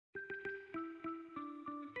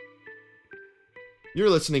You're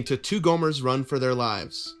listening to Two Gomers Run for Their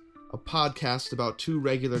Lives, a podcast about two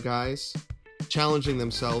regular guys challenging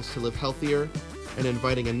themselves to live healthier and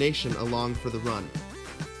inviting a nation along for the run.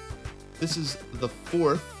 This is the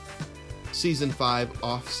fourth Season 5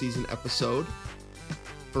 off-season episode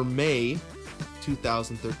for May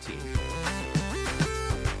 2013.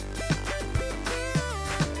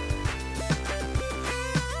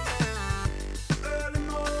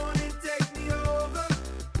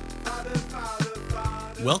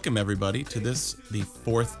 Welcome, everybody, to the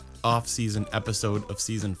fourth off-season episode of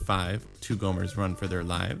Season 5, Two Gomers Run for Their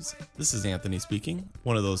Lives. This is Anthony speaking,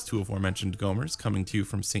 one of those two aforementioned Gomers, coming to you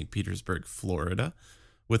from St. Petersburg, Florida,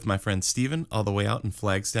 with my friend Steven, all the way out in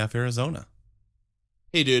Flagstaff, Arizona.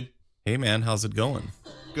 Hey, dude. Hey, man, how's it going?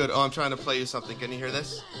 Good. Oh, I'm trying to play you something. Can you hear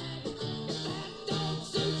this?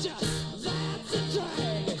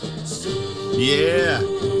 Yeah!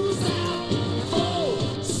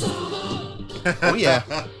 Oh, yeah.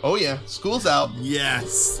 Oh, yeah. School's out.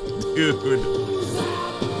 Yes, dude.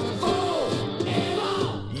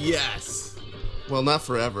 Yes. Well, not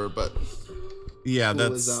forever, but Yeah,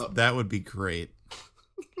 school is out. that would be great.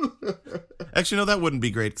 Actually, no, that wouldn't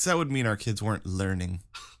be great, because that would mean our kids weren't learning.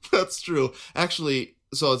 That's true. Actually,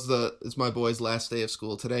 so it's my boy's last day of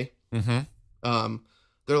school today. Mm-hmm.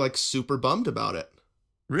 They're like super bummed about it.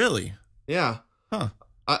 Really? Yeah. Huh.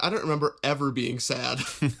 I don't remember ever being sad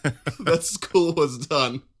that school was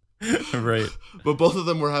done. Right. But both of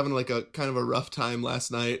them were having like a kind of a rough time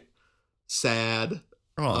last night. Sad.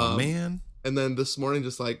 Oh, man. And then this morning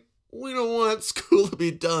just like, we don't want school to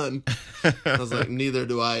be done. I was like, neither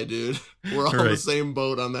do I, dude. We're all in the Right. same same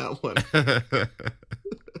boat on that one.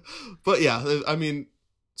 But yeah, I mean,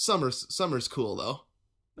 summer's cool though.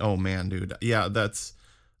 Oh, man, dude. Yeah, that's...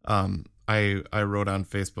 I wrote on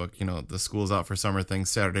Facebook, the school's out for summer thing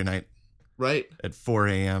Saturday night Right? at 4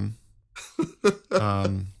 a.m.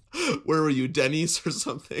 Where were you, Denny's or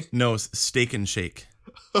something? No, Steak and Shake.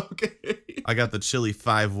 Okay. I got the chili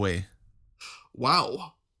 5-way.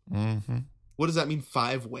 Wow. Mm-hmm. What does that mean,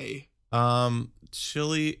 5-way?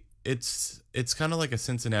 Chili, it's kind of like a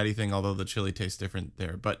Cincinnati thing, although the chili tastes different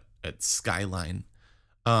there, but at Skyline.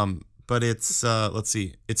 But it's, let's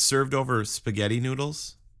see, it's served over spaghetti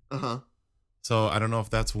noodles. Uh-huh. So I don't know if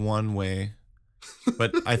that's one way,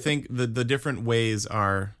 but I think the different ways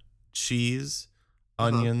are cheese,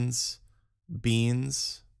 onions,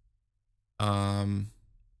 beans.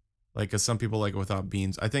 Like, 'cause some people like it without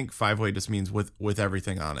beans. I think 5-way just means with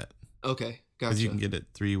everything on it, Okay, because gotcha. you can get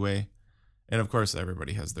it 3-way, and of course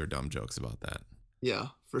everybody has their dumb jokes about that. Yeah,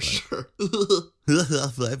 for Right. sure.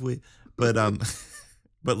 5-way, but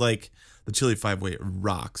but like the chili 5-way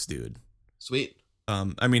rocks, dude. Sweet.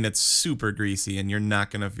 I mean, it's super greasy, and you're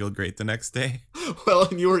not gonna feel great the next day. Well,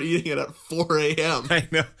 and you were eating it at 4 a.m. I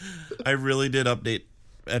know. I really did update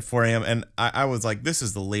at 4 a.m. and I was like, this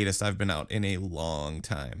is the latest I've been out in a long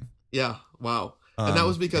time. Yeah, wow. And that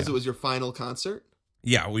was because yeah. it was your final concert?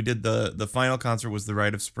 Yeah, we did the final concert was the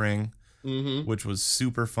Rite of Spring, Mm-hmm. which was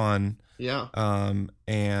super fun. Yeah.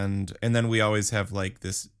 And then we always have like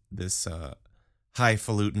this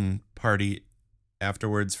highfalutin party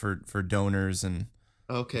afterwards for donors and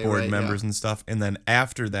Okay, board right, members and stuff. And then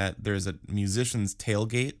after that, there's a musician's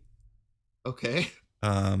tailgate. Yeah. Okay.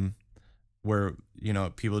 Where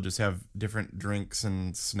people just have different drinks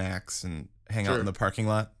and snacks and hang out Sure. in the parking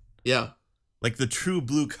lot, Yeah. like the true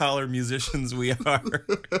blue collar musicians we are.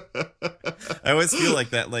 I always feel like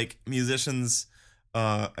that, like musicians.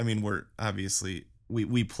 I mean, we're obviously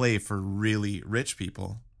we play for really rich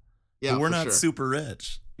people, Yeah, but we're for not sure. super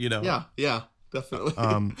rich, Yeah, definitely.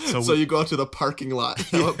 So So you go out to the parking lot,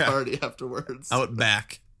 have a Yeah. party afterwards. out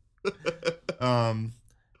back. And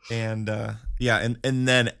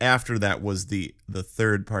then after that was the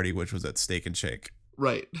third party, which was at Steak and Shake.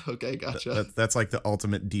 Right. Okay, gotcha. That's like the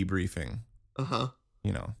ultimate debriefing, Uh-huh.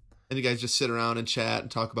 you know. And you guys just sit around and chat and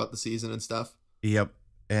talk about the season and stuff? Yep.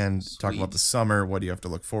 And talk Sweet. about the summer. What do you have to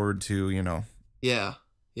look forward to? Yeah.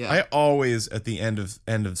 Yeah. I always at the end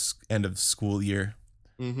of school year,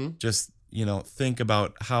 Mm-hmm. just think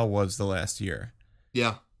about how was the last year.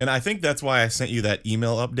 Yeah. And I think that's why I sent you that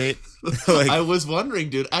email update. Like, I was wondering,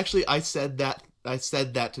 dude. Actually, I said that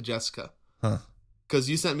to Jessica. Huh. Because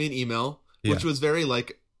you sent me an email, which Yeah. was very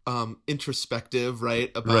like introspective,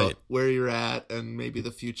 right? About Right. where you're at and maybe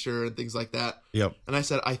the future and things like that. Yep. And I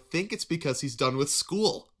said, I think it's because he's done with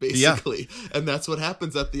school, basically. And that's what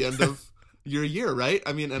happens at the end of your year, right?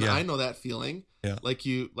 I mean, and Yeah. I know that feeling. Yeah.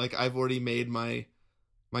 Like I've already made my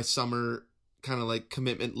summer kind of like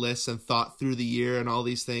commitment lists and thought through the year and all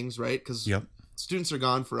these things, right? Because Yep. students are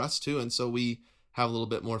gone for us too, and so we have a little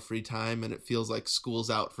bit more free time, and it feels like school's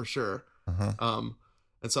out for sure.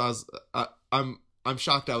 And so I'm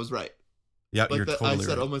shocked I was right. Yeah, Like you're that, totally I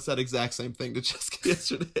said right. almost that exact same thing to Jessica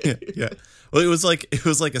yesterday. Yeah. Well, it was like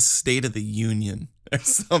a State of the Union or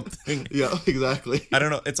something. Yeah, exactly. I don't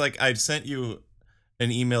know. It's like I sent you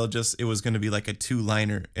an email. It was going to be like a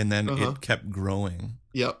 2-liner, and then it kept growing.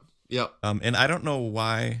 Yep. And I don't know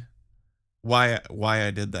why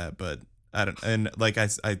I did that, but I don't. And like I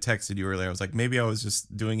texted you earlier, I was like, maybe I was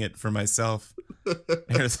just doing it for myself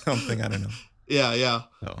or something. I don't know. Yeah.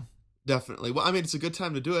 So. Definitely. Well, I mean, it's a good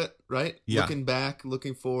time to do it, right? Yeah. Looking back,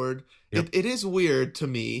 looking forward. Yep. It is weird to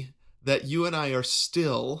me that you and I are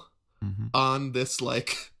still on this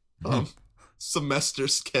like semester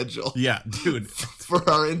schedule. Yeah, dude. For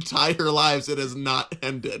our entire lives, it has not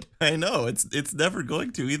ended. I know. It's never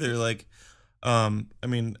going to either. Like, I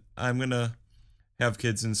mean, I'm gonna have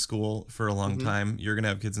kids in school for a long time. You're gonna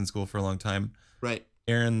have kids in school for a long time. Right.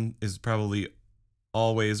 Aaron is probably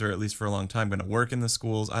always, or at least for a long time, going to work in the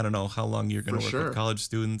schools. I don't know how long you're going to work with college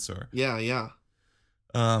students, or yeah.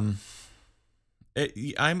 I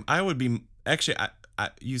would be actually.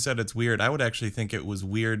 You said it's weird. I would actually think it was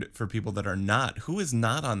weird for people that are not. Who is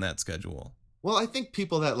not on that schedule? Well, I think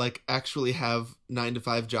people that like actually have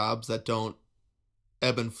 9-to-5 jobs that don't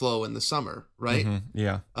ebb and flow in the summer, right?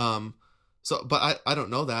 Yeah. So, but I don't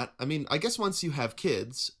know that. I mean, I guess once you have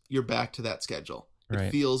kids, you're back to that schedule. Right.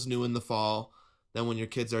 It feels new in the fall. Then when your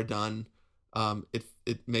kids are done,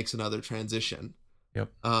 it makes another transition.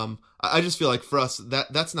 Yep. I just feel like for us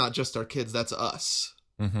that's not just our kids, that's us.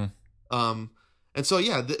 And so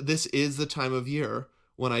yeah, this is the time of year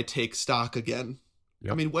when I take stock again.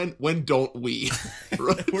 Yep. I mean, when don't we?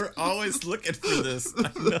 Right? We're always looking for this.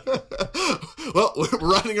 Well, we're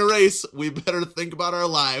running a race. We better think about our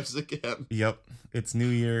lives again. Yep. It's New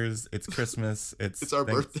Year's. It's Christmas. It's our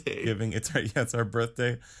birthday. It's our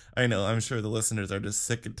birthday. I know. I'm sure the listeners are just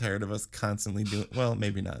sick and tired of us constantly doing. Well,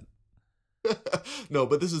 maybe not. No,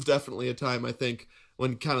 but this is definitely a time, I think,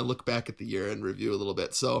 when kind of look back at the year and review a little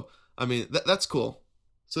bit. So, I mean, that's cool.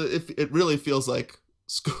 So it really feels like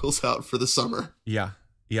school's out for the summer. Yeah.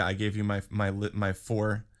 I gave you my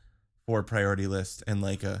four priority list and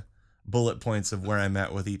like a bullet points of where I'm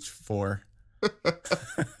at with each 4.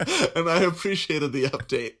 And I appreciated the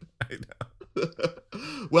update. I know.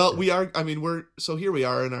 Well, here we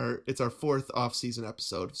are it's our 4th off-season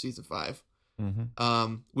episode of season 5.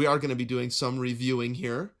 We are going to be doing some reviewing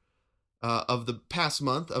here of the past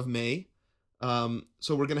month of May.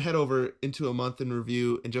 So we're going to head over into a month in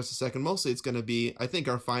review in just a second. Mostly it's going to be, I think,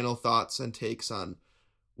 our final thoughts and takes on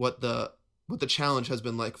what the challenge has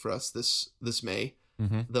been like for us this May.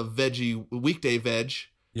 The weekday veg.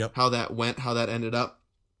 Yep. How that went, how that ended up.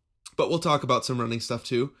 But we'll talk about some running stuff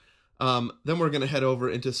too. Then we're going to head over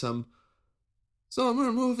into some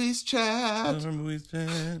summer movies chat.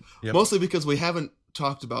 Yep. Mostly because we haven't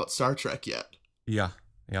talked about Star Trek yet. Yeah.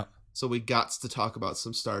 So we got to talk about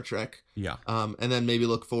some Star Trek. Yeah. And then maybe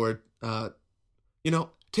look forward,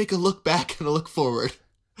 take a look back and a look forward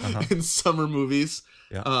in summer movies.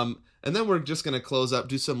 Yeah. And then we're just going to close up,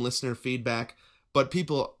 do some listener feedback. But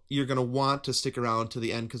people, you're going to want to stick around to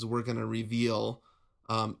the end because we're going to reveal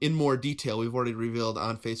in more detail. We've already revealed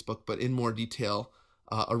on Facebook, but in more detail,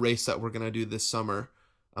 a race that we're going to do this summer.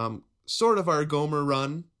 Sort of our Gomer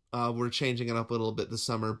run. We're changing it up a little bit this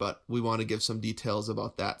summer, but we want to give some details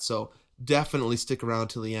about that. So definitely stick around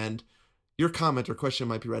to the end. Your comment or question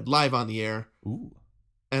might be read live on the air. Ooh.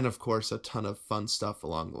 And of course, a ton of fun stuff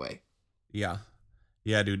along the way. Yeah,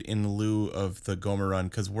 dude, in lieu of the Gomer run,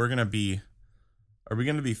 because are we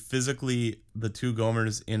going to be physically the 2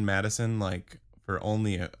 Gomers in Madison, like for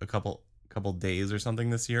only a couple days or something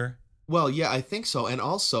this year? Well, yeah, I think so. And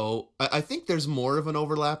also, I think there's more of an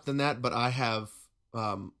overlap than that, but I have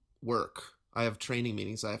work. I have training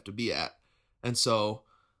meetings I have to be at. And so,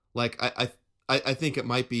 like, I think it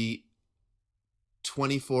might be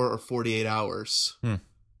 24 or 48 hours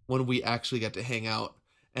when we actually get to hang out.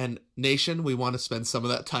 And Nation, we want to spend some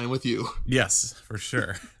of that time with you. Yes, for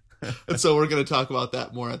sure. And so we're going to talk about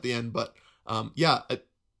that more at the end. But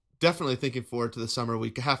definitely thinking forward to the summer.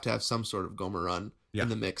 We have to have some sort of Gomer run in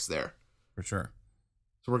the mix there. For sure.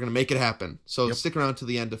 So we're going to make it happen. So stick around to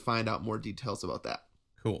the end to find out more details about that.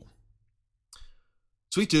 Cool.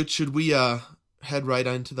 Sweet dude, should we head right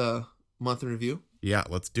into the month in review? Yeah,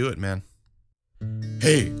 let's do it, man.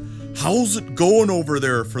 Hey, how's it going over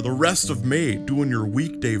there for the rest of May doing your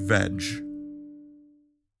weekday veg?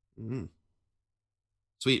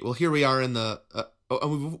 Sweet. Well, here we are in the...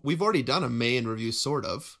 we've already done a May in review, sort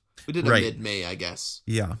of. We did a mid-May, I guess.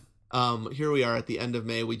 Yeah. Here we are at the end of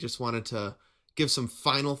May. We just wanted to give some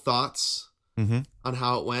final thoughts on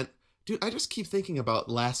how it went. Dude, I just keep thinking about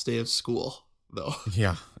last day of school, though.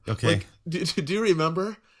 Yeah. Okay. Like, do you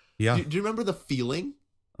remember? Yeah. Do you remember the feeling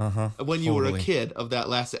when you were a kid of that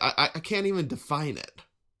last day? I can't even define it.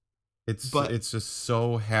 It's just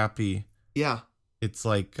so happy. Yeah. It's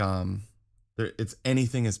like it's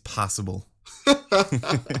anything is possible.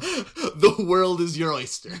 The world is your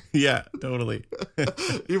oyster. Yeah, totally.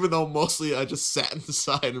 Even though mostly I just sat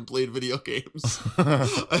inside and played video games.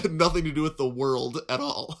 I had nothing to do with the world at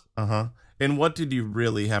all. And what did you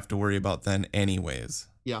really have to worry about then anyways?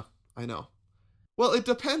 Yeah, I know. Well, it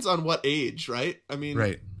depends on what age, right? I mean,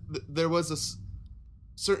 right. There was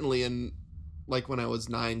certainly in, like, when I was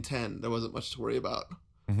 9, 10, there wasn't much to worry about.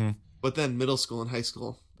 But then middle school and high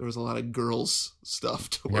school, there was a lot of girls stuff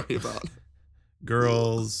to worry about.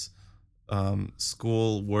 Girls,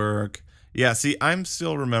 school, work. Yeah, see, I'm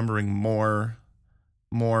still remembering more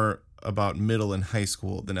about middle and high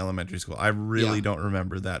school than elementary school. I really don't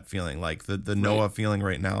remember that feeling, like the Noah feeling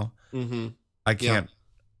right now. I can't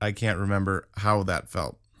remember how that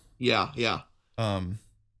felt. Yeah.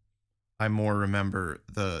 I more remember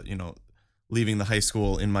leaving the high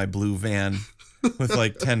school in my blue van with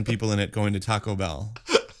like 10 people in it going to Taco Bell.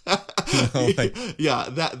 Yeah,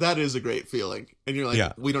 that is a great feeling. And you're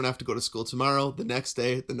like, we don't have to go to school tomorrow, the next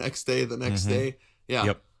day, the next day, the next day. Yeah.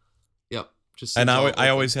 Yep. Just and I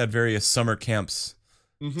always had various summer camps.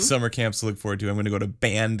 Summer camps to look forward to. I'm going to go to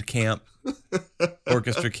band camp,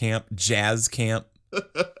 orchestra camp, jazz camp.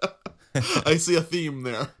 I see a theme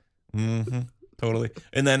there. Totally.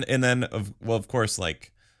 And then of course,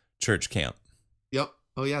 like church camp. Yep.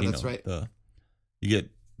 Oh yeah, that's right. You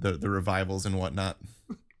get the revivals and whatnot.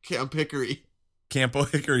 Camp Hickory. Camp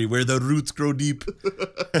Hickory, where the roots grow deep.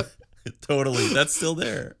 Totally. That's still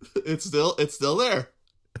there. It's still there.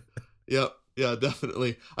 Yep. Yeah,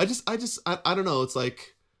 definitely. I don't know. It's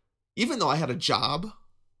like, even though I had a job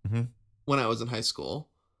when I was in high school,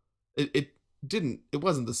 it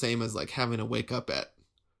wasn't the same as like having to wake up at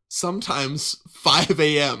sometimes 5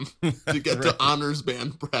 a.m. to get to honors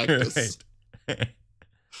band practice. Right.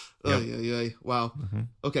 Yeah. Wow.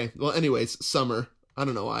 Okay. Well, anyways, summer. I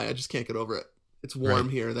don't know why. I just can't get over it. It's warm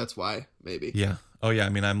here. That's why, maybe. Yeah. Oh, yeah. I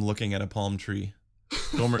mean, I'm looking at a palm tree.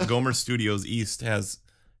 Gomer Studios East has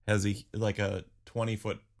a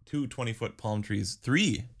 20-foot palm trees.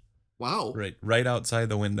 3. Wow. Right outside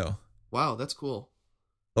the window. Wow, that's cool.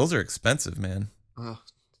 Those are expensive, man.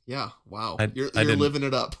 Yeah. Wow. You're living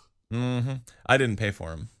it up. I didn't pay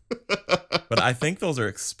for them. But I think those are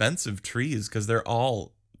expensive trees because they're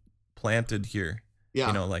all planted here.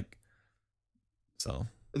 Yeah. So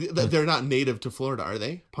they're not native to Florida, are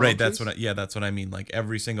they? Palm trees? That's what I mean. Like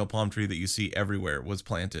every single palm tree that you see everywhere was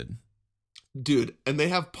planted. Dude, and they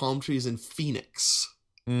have palm trees in Phoenix.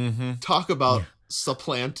 Talk about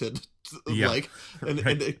supplanted.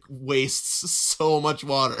 And it wastes so much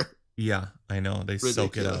water. Yeah, I know. They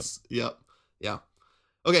soak it up. Yep. Yeah.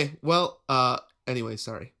 Okay, well, anyway,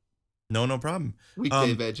 sorry. No problem.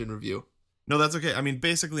 Weekday Veg in Review. No, that's okay. I mean,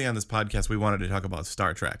 basically on this podcast, we wanted to talk about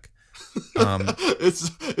Star Trek. It's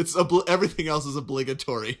everything else is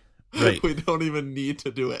obligatory. Right. We don't even need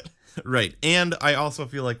to do it. Right. And I also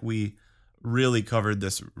feel like we really covered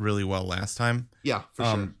this really well last time. Yeah, for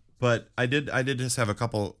sure. But I did just have a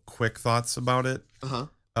couple quick thoughts about it.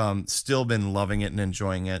 Still been loving it and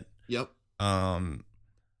enjoying it. Yep.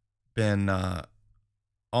 Been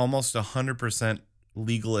almost 100%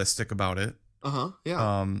 legalistic about it.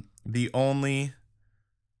 Yeah. Here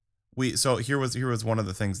was one of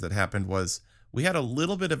the things that happened was we had a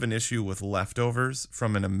little bit of an issue with leftovers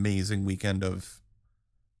from an amazing weekend of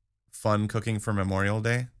fun cooking for Memorial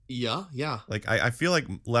Day. Yeah. Like I feel like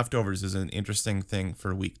leftovers is an interesting thing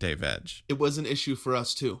for weekday veg. It was an issue for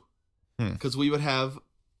us too, because we would have,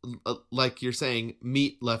 like you're saying,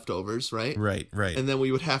 meat leftovers, right? Right. And then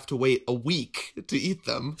we would have to wait a week to eat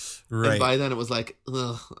them. Right. And by then it was like,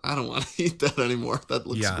 ugh, I don't want to eat that anymore. That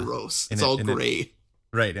looks gross. It's all gray.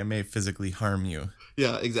 Right. It may physically harm you.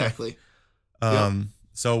 Yeah, exactly.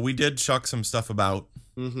 So we did chuck some stuff about.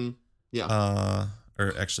 Yeah.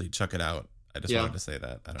 Or actually chuck it out. I just wanted to say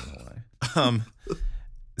that. I don't know why.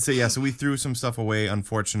 So we threw some stuff away,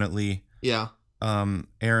 unfortunately. Yeah.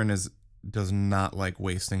 Aaron does not like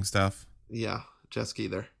wasting stuff. Yeah, Jessica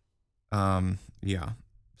either. Yeah.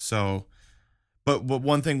 So, but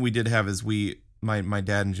one thing we did have is my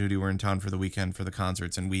dad and Judy were in town for the weekend for the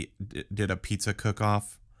concerts, and we did a pizza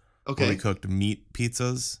cook-off. Okay. Where we cooked meat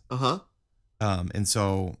pizzas. And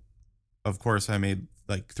so, of course, I made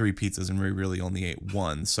like 3 pizzas, and we really only ate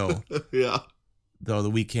 1. So yeah. Though the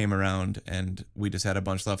week came around, and we just had a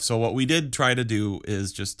bunch left. So what we did try to do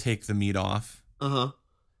is just take the meat off.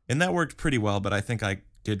 And that worked pretty well, but I think I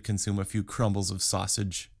did consume a few crumbles of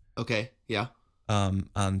sausage Okay, yeah.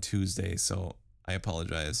 on Tuesday, so I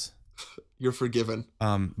apologize. You're forgiven.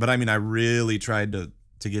 But I mean, I really tried to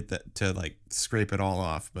get that, to like scrape it all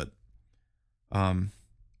off, but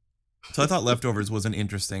so I thought leftovers was an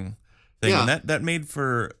interesting thing, Yeah. and that made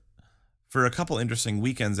for a couple interesting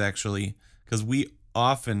weekends actually, because we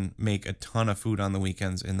often make a ton of food on the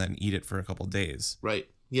weekends and then eat it for a couple days. Right.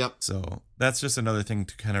 Yep. So that's just another thing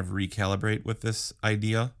to kind of recalibrate with this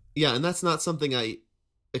idea. Yeah, and that's not something I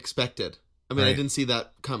expected. I mean, I Right. didn't see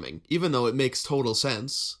that coming, even though it makes total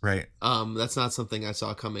sense. Right. That's not something I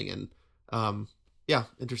saw coming, and yeah,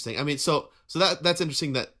 interesting. I mean, so that's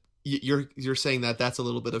interesting that you're saying that that's a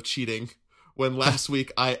little bit of cheating, when last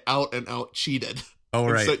week I out and out cheated. Oh,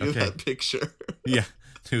 and right. sent you Okay. that picture. Yeah.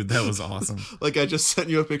 Dude, that was awesome. Like, I just sent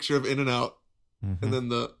you a picture of In-N-Out, Mhm. and then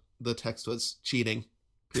the text was cheating.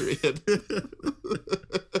 Period.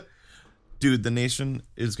 Dude, the nation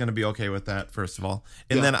is going to be okay with that, first of all.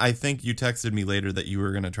 And Yeah. then I think you texted me later that you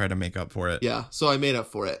were going to try to make up for it. Yeah, so I made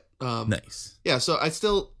up for it. Nice. Yeah, so I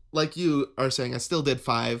still, like you are saying, I still did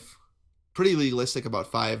 5, pretty legalistic about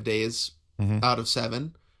 5 days Mhm. out of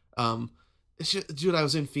 7. Dude, I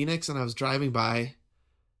was in Phoenix and I was driving by,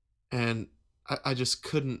 and I just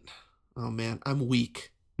couldn't. Oh man, I'm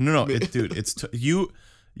weak. No, dude, it's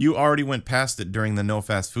you already went past it during the no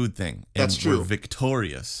fast food thing. And That's true. We're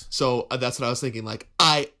victorious. So that's what I was thinking. Like,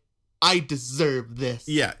 I deserve this.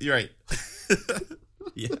 Yeah, you're right.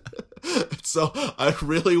 Yeah. So I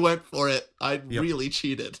really went for it. I Yep. really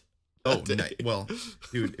cheated. Oh, that day. nice. Well,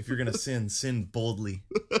 dude, if you're gonna sin boldly,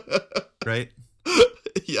 right?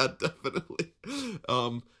 Yeah, definitely.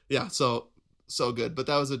 Yeah, so good. But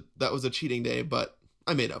that was a cheating day, but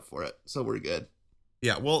I made up for it, so we're good.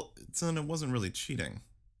 Yeah. Well, son, it wasn't really cheating.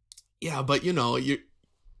 Yeah, but you know what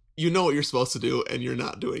you're supposed to do, and you're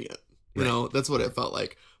not doing it. You Right. know, that's what it felt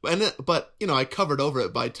like. But you know, I covered over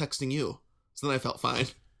it by texting you, so then I felt fine.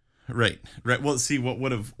 Right. Well, see, what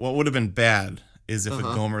would have been bad is if a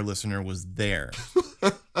Uh-huh. Gomer listener was there.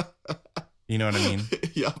 You know what I mean?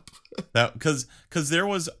 Yep. That because there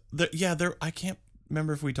was I can't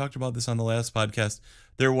remember if we talked about this on the last podcast.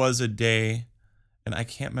 There was a day, and I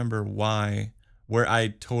can't remember why, where I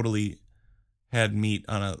totally had meat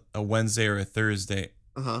on a Wednesday or a Thursday,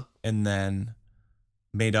 Uh-huh. and then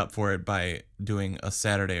made up for it by doing a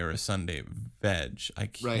Saturday or a Sunday veg. I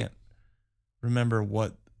can't Right. remember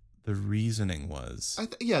what the reasoning was.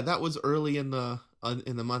 Yeah, that was early in the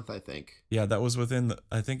month, I think. Yeah, that was within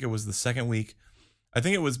I think it was the second week. I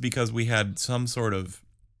think it was because we had some sort of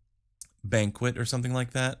banquet or something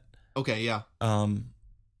like that. Okay, yeah.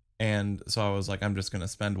 And so I was like, I'm just going to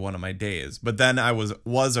spend one of my days. But then I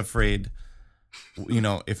was afraid, you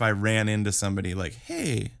know, if I ran into somebody like,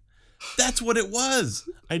 hey, that's what it was.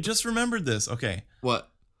 I just remembered this. Okay.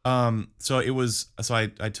 What? So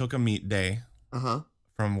I took a meat day Uh-huh.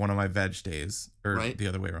 from one of my veg days, or Right. the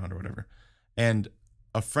other way around or whatever. And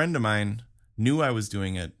a friend of mine knew I was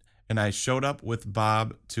doing it, and I showed up with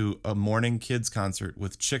Bob to a morning kids concert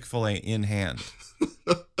with Chick-fil-A in hand.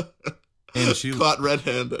 And she Caught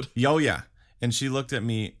red-handed. Oh yeah. And she looked at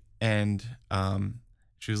me and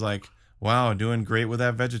she was like, wow, doing great with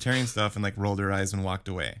that vegetarian stuff, and like rolled her eyes and walked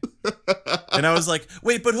away. And I was like,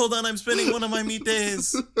 wait, but hold on, I'm spending one of my meat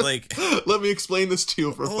days. Like, Let me explain this to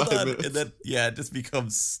you for hold 5 on. minutes. And then, yeah, it just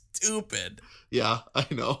becomes stupid. Yeah, I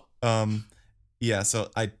know. Yeah, so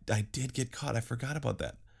I did get caught. I forgot about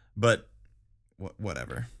that. But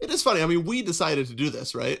whatever. It is funny. I mean, we decided to do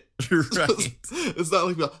this, right? Right. It's not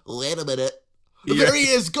like, wait a minute. Yeah. There he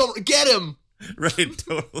is. Go get him. Right,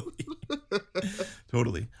 totally.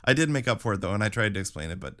 Totally. I did make up for it though, and I tried to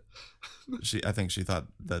explain it, but I think she thought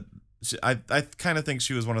that I kind of think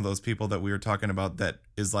she was one of those people that we were talking about that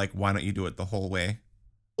is like, why don't you do it the whole way?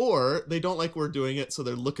 Or they don't like we're doing it, so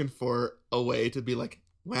they're looking for a way to be like,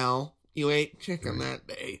 well, you ate chicken that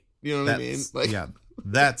day. You know what I mean? Like, Yeah,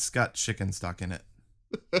 that's got chicken stock in it.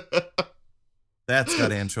 That's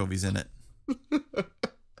got anchovies in it.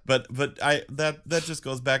 But that just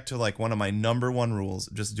goes back to like one of my number one rules: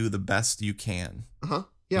 just do the best you can. Uh-huh.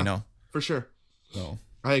 Yeah, You know. for sure. So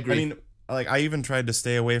I agree. I mean, like I even tried to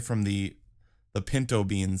stay away from the pinto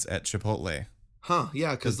beans at Chipotle. huh?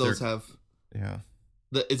 Yeah, because 'Cause those they're- have Yeah.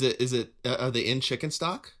 is it are they in chicken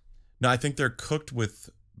stock? No, I think they're cooked with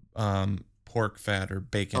pork fat or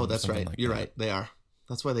bacon. Oh, or that's something right. like You're that. right. They are.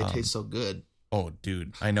 That's why they taste so good. Oh,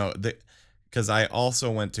 dude, I know. Because I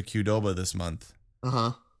also went to Qdoba this month,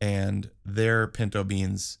 Uh-huh. and their pinto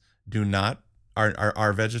beans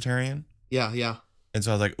are vegetarian. Yeah. And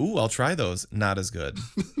so I was like, ooh, I'll try those. Not as good.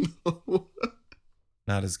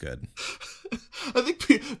 Not as good. I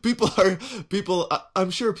think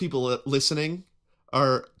I'm sure people listening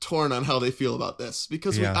are torn on how they feel about this,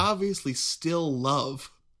 because we Yeah. obviously still love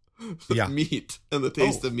the Yeah. meat and the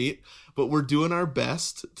taste Oh. of meat, but we're doing our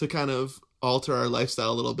best to kind of alter our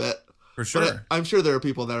lifestyle a little bit. For sure. But I'm sure there are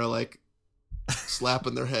people that are like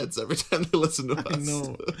slapping their heads every time they listen to us. I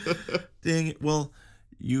know. Dang it. Well,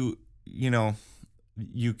 you know,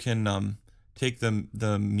 you can take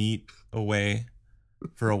the meat away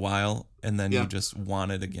for a while, and then Yeah. you just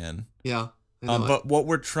want it again. Yeah. I know it. But what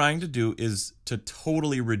we're trying to do is to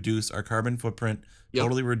totally reduce our carbon footprint, Yep.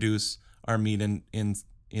 totally reduce our meat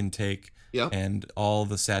intake, Yep. and all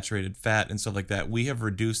the saturated fat and stuff like that. We have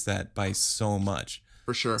reduced that by so much.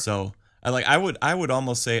 For sure. So I would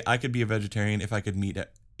almost say I could be a vegetarian if I could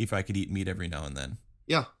eat meat every now and then.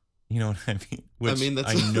 Yeah. You know what I mean? Which that's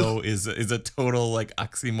I know is a total like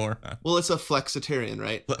oxymoron. Well, it's a flexitarian,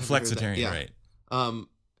 right? Have you heard that? Flexitarian, Yeah. right?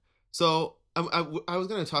 So I was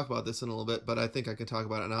going to talk about this in a little bit, but I think I can talk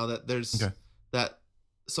about it now. That there's Okay.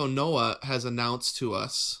 So Noah has announced to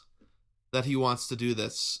us that he wants to do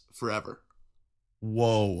this forever,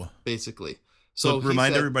 Whoa. basically. So he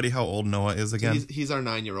remind said- everybody how old Noah is again. He's our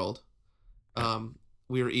 9-year-old.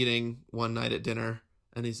 We were eating one night at dinner,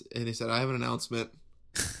 and he said, "I have an announcement."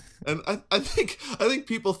 And I think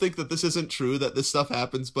people think that this isn't true, that this stuff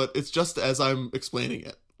happens, but it's just as I'm explaining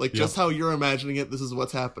it. Like, just how you're imagining it, this is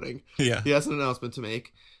what's happening. Yeah. He has an announcement to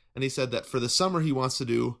make, and he said that for the summer he wants to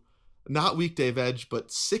do not weekday veg,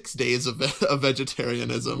 but 6 days of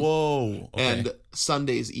vegetarianism. Whoa. Okay. And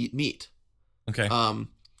Sundays eat meat. Okay.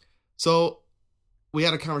 So we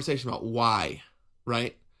had a conversation about why,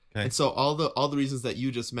 right? Okay. And so all the reasons that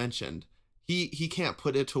you just mentioned, he can't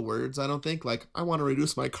put it to words, I don't think. Like, I want to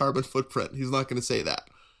reduce my carbon footprint. He's not going to say that.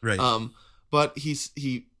 Right. But he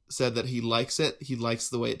said that he likes it. He likes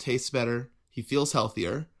the way it tastes better. He feels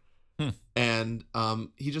healthier. And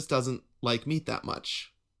he just doesn't like meat that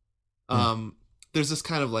much. There's this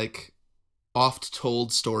kind of like oft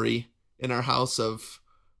told story in our house of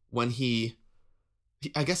when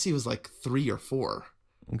I guess he was like 3 or 4,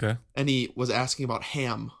 Okay. and he was asking about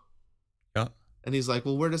ham. Yeah. And he's like,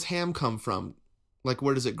 well, where does ham come from? Like,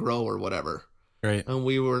 where does it grow or whatever? Right. And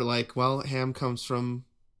we were like, well, ham comes from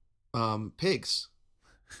pigs.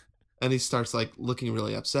 And he starts like looking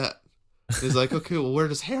really upset. He's like, okay, well, where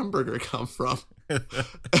does hamburger come from? And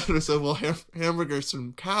I said, well, hamburgers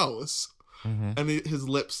from cows. Mhm. And his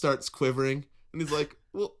lip starts quivering. And he's like,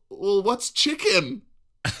 well, what's chicken?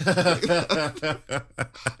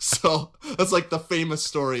 So that's like the famous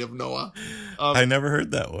story of Noah. I never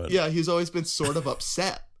heard that one. Yeah, he's always been sort of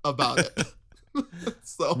upset about it.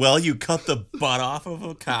 So Well, you cut the butt off of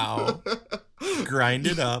a cow, grind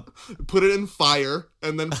it up. put it in fire,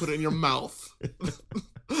 and then put it in your mouth.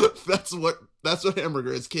 That's what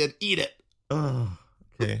hamburger is, kid. Eat it. Oh,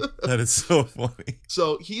 okay. That is so funny.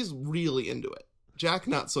 So he's really into it. Jack,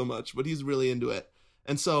 not so much, but he's really into it.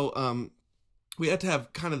 And so we had to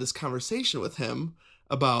have kind of this conversation with him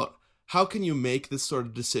about how can you make this sort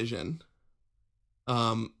of decision,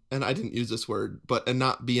 and I didn't use this word, and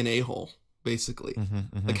not be an a-hole, basically.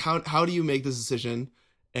 Like, how do you make this decision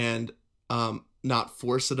and not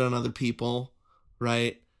force it on other people,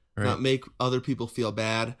 right? Not make other people feel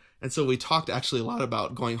bad. And so we talked actually a lot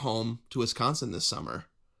about going home to Wisconsin this summer.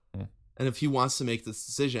 And if he wants to make this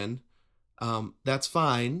decision, that's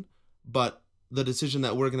fine. But the decision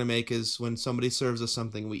that we're going to make is when somebody serves us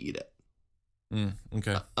something, we eat it.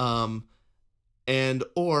 Okay. And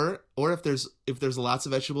or if there's lots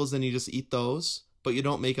of vegetables, then you just eat those, but you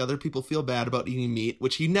don't make other people feel bad about eating meat,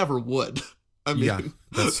 which he never would. I mean, Yeah,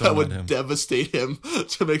 that's so that would not him. devastate him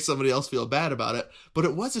to make somebody else feel bad about it. But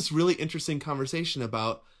it was this really interesting conversation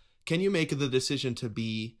about, can you make the decision to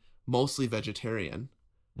be mostly vegetarian,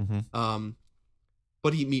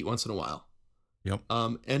 but eat meat once in a while? Yep.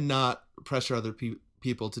 And not pressure other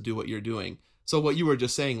people to do what you're doing. So what you were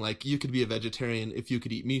just saying, like, you could be a vegetarian if you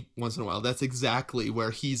could eat meat once in a while. That's exactly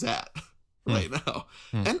where he's at right now.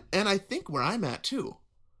 And I think where I'm at too.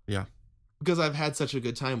 Yeah. Because I've had such a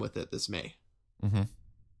good time with it this May.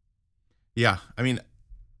 Yeah. I mean,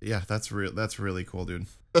 yeah, that's real. That's really cool, dude.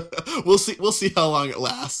 We'll see how long it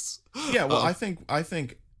lasts. Yeah. Well, I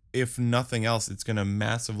think if nothing else, it's going to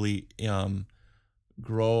massively,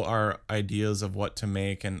 grow our ideas of what to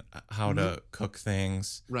make and how to cook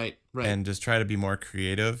things. Right. And just try to be more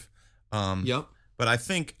creative. Yep. But I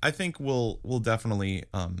think we'll definitely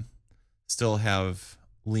still have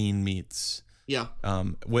lean meats. Yeah.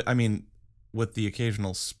 I mean, with the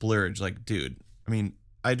occasional splurge, like, dude, I mean,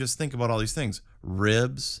 I just think about all these things.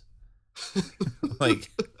 Ribs. Like,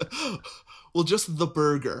 well, just the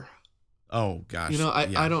burger. Oh gosh. You know,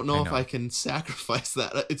 I don't know if know. I can sacrifice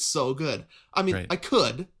that. It's so good. I mean, Right. I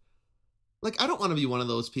could. Like, I don't want to be one of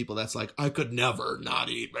those people that's like, I could never not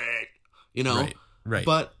eat meat, you know? Right.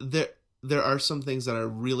 But there are some things that I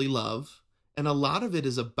really love, and a lot of it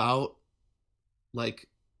is about like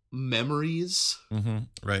memories,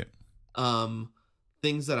 Right.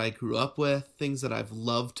 things that I grew up with, things that I've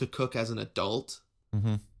loved to cook as an adult.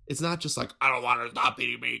 It's not just like, I don't want to stop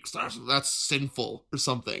eating meat 'cause that's sinful or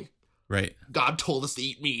something. Right. God told us to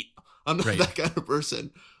eat meat. I'm not Right. that kind of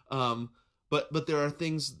person. But there are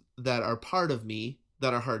things that are part of me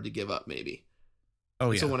that are hard to give up, maybe.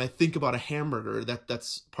 Oh yeah. So when I think about a hamburger,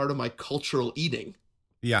 that's part of my cultural eating.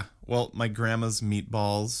 Yeah. Well, my grandma's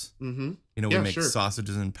meatballs. Mm-hmm. You know, we Yeah, make sure.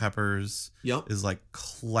 sausages and peppers. Yep. Is like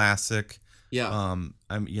classic. Yeah. I'm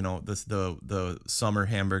the summer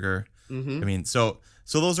hamburger. Mm-hmm. I mean, so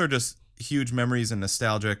those are just huge memories and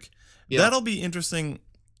nostalgic. Yeah. That'll be interesting.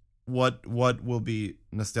 What will be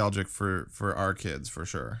nostalgic for our kids for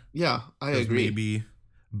sure. Yeah, I 'Cause agree. Maybe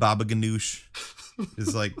Baba Ganoush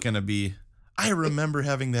is like gonna be. I remember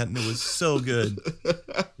having that and it was so good.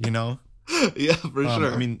 You know. Yeah, for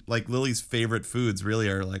sure. I mean, like Lily's favorite foods really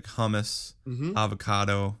are like hummus, Mm-hmm.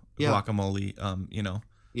 avocado, Yeah. guacamole. You know,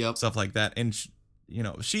 Yep. stuff like that. And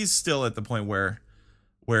she's still at the point where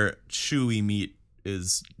chewy meat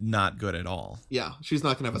is not good at all. Yeah, she's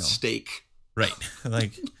not gonna have a No. steak. Right.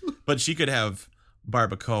 Like, but she could have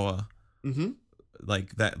barbacoa, Mm-hmm.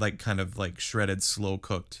 like that, like kind of like shredded, slow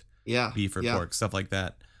cooked Yeah. beef or yeah. pork, stuff like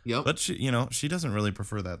that. Yep. But she doesn't really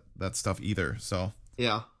prefer that stuff either. So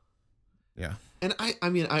Yeah. yeah. And I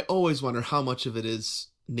mean, I always wonder how much of it is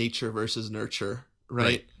nature versus nurture,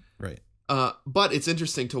 right? Right. But it's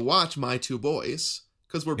interesting to watch my two boys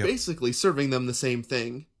because we're Yep. basically serving them the same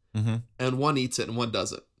thing, Mm-hmm. and one eats it and one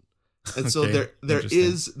doesn't. And so Okay, there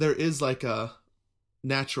interesting. is like a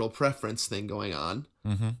natural preference thing going on.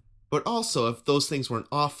 Mm-hmm. But also, if those things weren't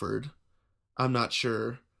offered, I'm not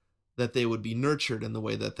sure that they would be nurtured in the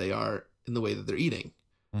way that they are, in the way that they're eating.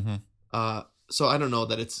 Mm-hmm. So I don't know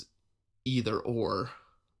that it's either or,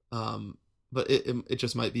 but it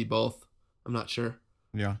just might be both. I'm not sure.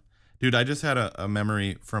 Yeah. Dude, I just had a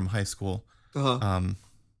memory from high school. Uh-huh.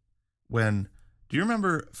 When do you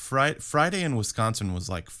remember Friday in Wisconsin was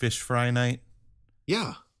like fish fry night?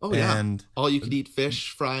 Yeah. Oh yeah. And All you could eat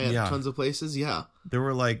fish fry at Yeah. tons of places. Yeah. there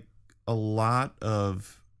were like a lot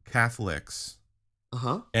of Catholics,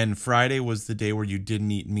 Uh-huh. and Friday was the day where you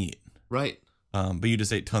didn't eat meat. Right. But you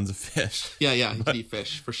just ate tons of fish. Yeah, you could eat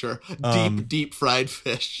fish for sure. Um, Deep fried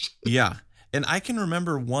fish. Yeah. And I can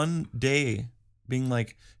remember one day being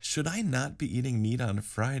like, should I not be eating meat on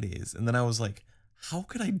Fridays? And then I was like, how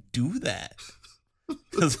could I do that?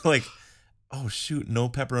 Because like, oh shoot, no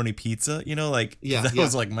pepperoni pizza. You know, like Yeah, that yeah.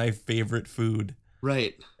 was like my favorite food.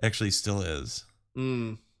 Right. Actually still is.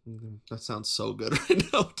 That sounds so good right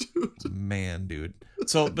now, dude. Man, dude.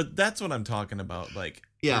 So, but that's what I'm talking about. Like,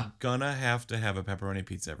 Yeah. you're gonna have to have a pepperoni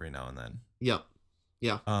pizza every now and then. Yep.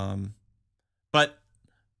 Yeah. But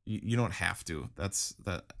you don't have to. That's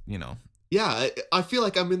that, you know. Yeah, I feel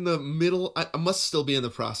like I'm in the middle. I must still be in the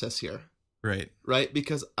process here, Right. right?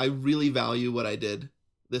 Because I really value what I did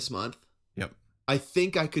this month. Yep. I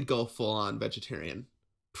think I could go full on vegetarian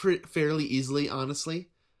fairly easily, honestly.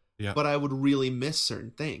 Yeah. But I would really miss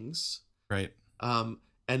certain things. Right.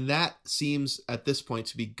 And that seems at this point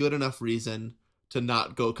to be good enough reason to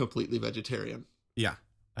not go completely vegetarian. Yeah.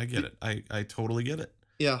 I get it. I totally get it.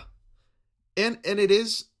 Yeah. And it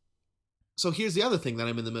is. So here's the other thing that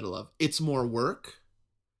I'm in the middle of. It's more work,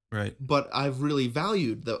 Right. but I've really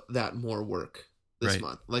valued that more work this Right.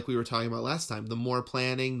 month. Like we were talking about last time, the more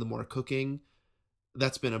planning, the more cooking,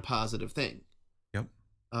 that's been a positive thing. Yep.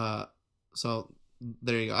 So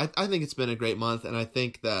there you go. I think it's been a great month, and I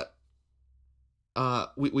think that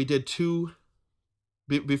we did two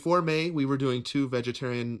before May. We were doing 2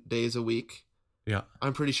 vegetarian days a week. Yeah.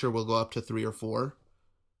 I'm pretty sure we'll go up to 3 or 4.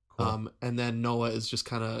 Cool. And then Noah is just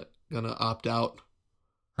kind of gonna opt out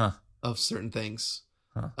Huh. of certain things.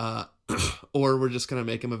 Huh. Or we're just gonna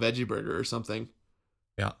make him a veggie burger or something.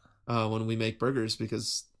 Yeah. When we make burgers,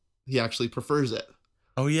 because he actually prefers it.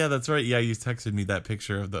 Oh yeah, that's right. Yeah, you texted me that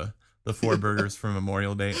picture of the 4 burgers for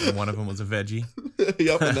Memorial Day, and one of them was a veggie.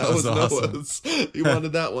 Yep, and that was awesome. Noah's. He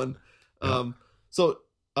wanted that one. Yeah. So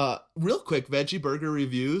real quick, veggie burger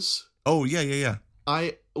reviews. Oh yeah.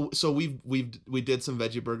 We did some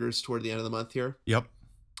veggie burgers toward the end of the month here. Yep.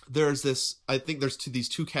 There's I think there's these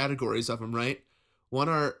 2 categories of them, right? One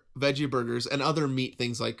are veggie burgers and other meat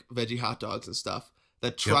things like veggie hot dogs and stuff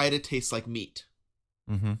that try to taste like meat.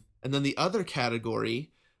 Mm-hmm. And then the other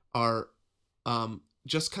category are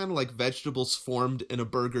just kind of like vegetables formed in a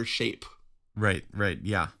burger shape. Right.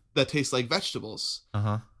 Yeah. that taste like vegetables.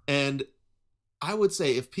 Uh-huh. And I would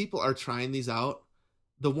say if people are trying these out,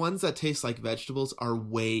 the ones that taste like vegetables are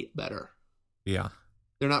way better. Yeah.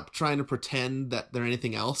 They're not trying to pretend that they're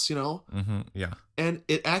anything else, Yeah. And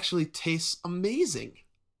it actually tastes amazing.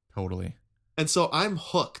 Totally. And so I'm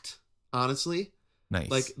hooked, honestly.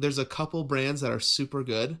 Nice. Like there's a couple brands that are super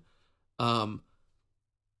good.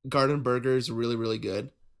 Garden Burger is really, really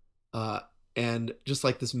good. And just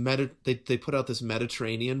like this they put out this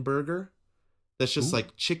Mediterranean burger that's just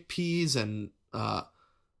like chickpeas and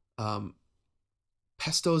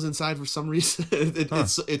pesto's inside for some reason.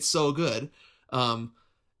 It's so good. And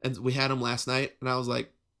we had them last night, and I was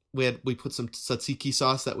like, we put some tzatziki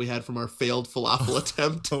sauce that we had from our failed falafel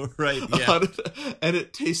attempt. Oh, right, yeah. On it, and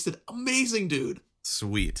it tasted amazing, dude.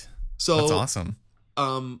 Sweet. So that's awesome.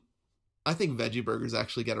 I think veggie burgers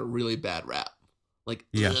actually get a really bad rap. Like,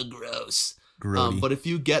 gross. But if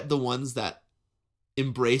you get the ones that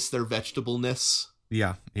embrace their vegetableness,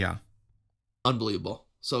 yeah, unbelievable,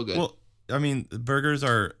 so good. Well, I mean, burgers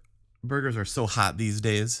are so hot these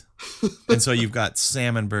days, and so you've got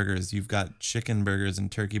salmon burgers, you've got chicken burgers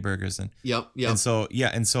and turkey burgers, and yep. And so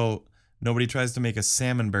nobody tries to make a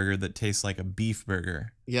salmon burger that tastes like a beef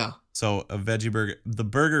burger. Yeah. So a veggie burger, the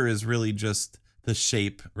burger is really just the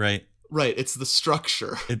shape, right? Right, it's the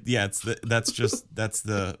structure. That's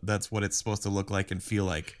what it's supposed to look like and feel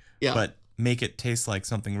like. Yeah. But make it taste like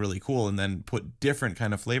something really cool, and then put different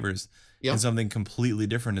kind of flavors. Yep. And something completely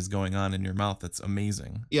different is going on in your mouth. That's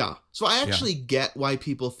amazing. Yeah. So I actually get why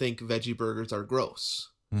people think veggie burgers are gross.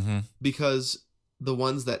 Mm-hmm. Because the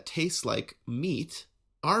ones that taste like meat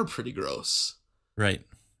are pretty gross. Right.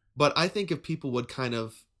 But I think if people would kind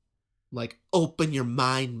of like open your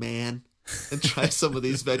mind, man, and try some of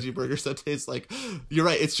these veggie burgers that taste like, you're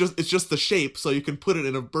right, it's just the shape, so you can put it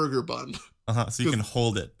in a burger bun. So you can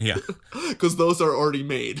hold it. Yeah. Because those are already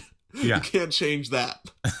made. Yeah. You can't change that.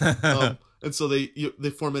 And so they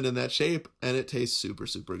form it in that shape, and it tastes super,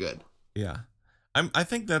 super good. Yeah. I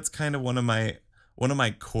think that's kind of one of my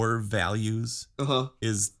core values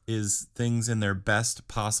is things in their best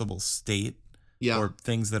possible state. Yeah. Or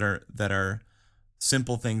things that are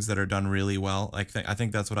simple things that are done really well. I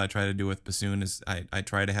think that's what I try to do with bassoon is I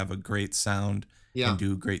try to have a great sound and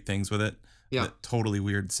do great things with it. Yeah. Totally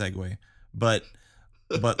weird segue. But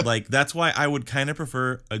like that's why I would kind of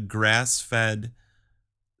prefer a grass-fed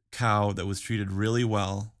cow that was treated really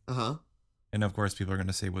well. And of course people are going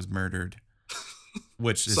to say was murdered,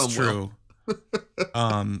 which is true.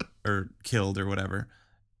 Or killed or whatever.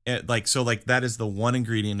 That is the one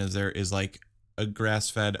ingredient is like a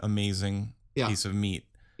grass-fed amazing piece of meat.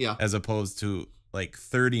 Yeah. As opposed to like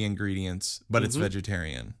 30 ingredients, but it's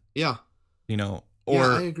vegetarian. Yeah. Or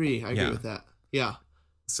I agree. I agree with that. Yeah.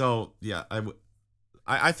 So yeah,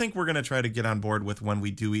 I think we're gonna try to get on board with when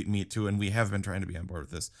we do eat meat too, and we have been trying to be on board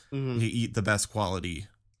with this. Mm-hmm. We eat the best quality,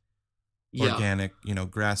 organic,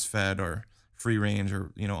 grass fed or free range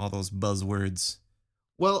or all those buzzwords.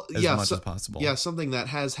 Well, as much as possible. Yeah, something that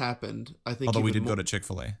has happened. I think. Although we did go to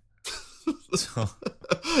Chick-fil-A. So.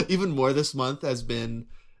 Even more this month has been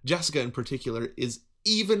Jessica in particular is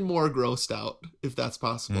even more grossed out, if that's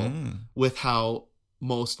possible, with how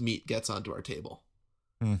most meat gets onto our table.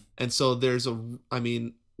 And so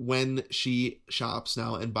when she shops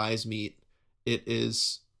now and buys meat, it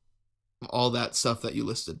is all that stuff that you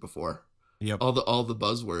listed before. Yep. All the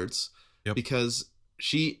buzzwords. Yep. Because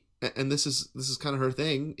she, and this is kind of her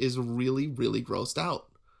thing, is really, really grossed out.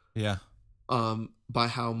 Yeah. By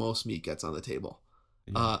how most meat gets on the table.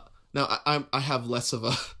 Yeah. Now I have less of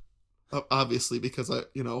a, obviously because I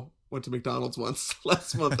went to McDonald's once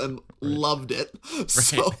last month and loved it. Right.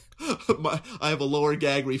 So I have a lower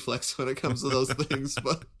gag reflex when it comes to those things.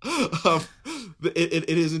 But it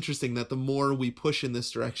is interesting that the more we push in this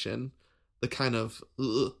direction, the kind of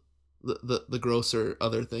the grosser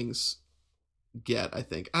other things get. I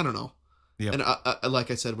think, I don't know. Yep. And I, like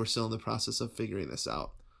I said, we're still in the process of figuring this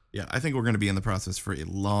out. Yeah, I think we're going to be in the process for a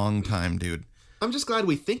long time, dude. I'm just glad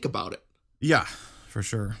we think about it. Yeah, for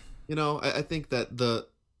sure. I think that the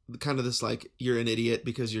kind of this like you're an idiot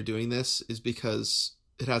because you're doing this is because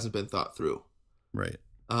it hasn't been thought through. Right.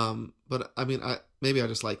 But I mean, maybe I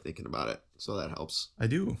just like thinking about it, so that helps. I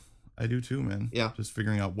do too, man. Yeah. Just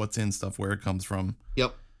figuring out what's in stuff, where it comes from.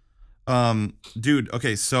 Yep. Dude.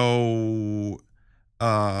 Okay. So,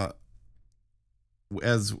 as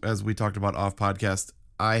we talked about off podcast,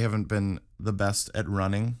 I haven't been the best at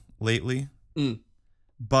running lately.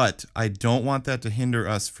 But I don't want that to hinder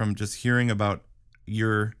us from just hearing about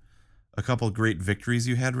a couple of great victories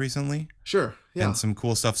you had recently. Sure. Yeah. And some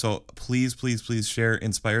cool stuff. So please share,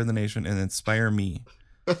 inspire the nation and inspire me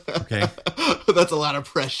Okay. That's a lot of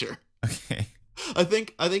pressure. Okay. I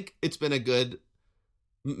think it's been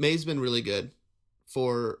May's been really good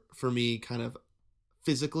for me kind of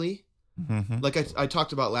physically. Mm-hmm. Like I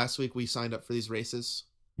talked about last week, we signed up for these races.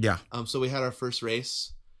 Yeah. So we had our first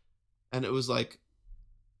race, and it was like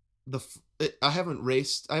I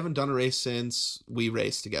haven't done a race since we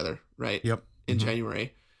raced together, right? Yep. In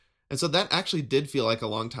January. And so that actually did feel like a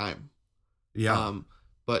long time. Yeah.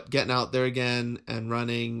 But getting out there again and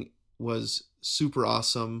running was super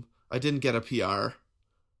awesome. I didn't get a PR.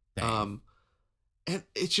 Dang. And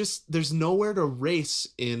it's just, there's nowhere to race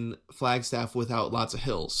in Flagstaff without lots of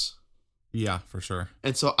hills. Yeah, for sure.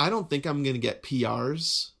 And so I don't think I'm going to get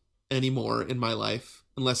PRs anymore in my life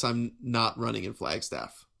unless I'm not running in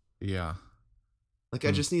Flagstaff. Yeah. Like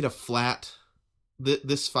I just need a flat.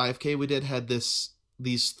 This 5K we did had these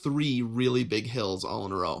 3 really big hills all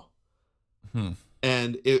in a row.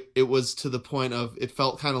 And it was to the point of, it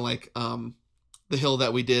felt kind of like the hill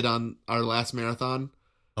that we did on our last marathon.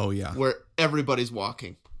 Oh yeah. Where everybody's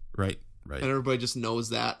walking. Right. And everybody just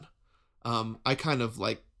knows that. I kind of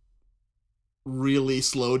like really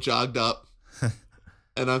slow jogged up.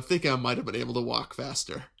 And I'm thinking I might have been able to walk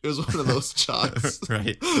faster. It was one of those jogs.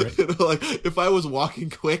 Right. You know, like if I was walking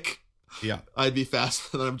quick, Yeah. I'd be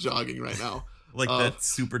faster than I'm jogging right now. Like that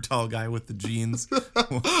super tall guy with the jeans.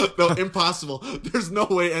 No, impossible. There's no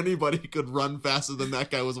way anybody could run faster than that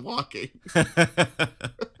guy was walking.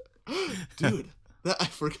 Dude, I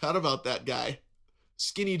forgot about that guy.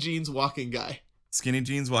 Skinny jeans walking guy. Skinny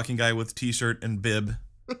jeans walking guy with t-shirt and bib.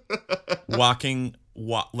 walking a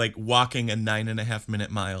 9.5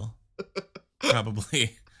 minute mile.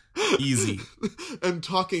 Probably. Easy. And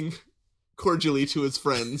talking cordially to his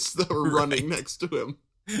friends that were running next to him.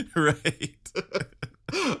 Right.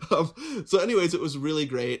 So anyways, it was really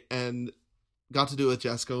great and got to do it with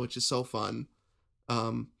Jessica, which is so fun.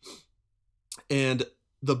 And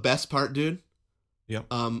the best part, dude. Yep.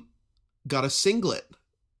 Got a singlet.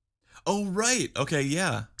 Oh, right. Okay,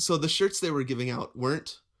 yeah. So the shirts they were giving out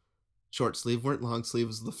weren't short sleeve, weren't long sleeve. It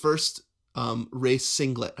was the first race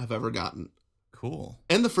singlet I've ever gotten. Cool.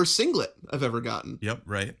 And the first singlet I've ever gotten. Yep,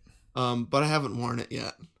 right. But I haven't worn it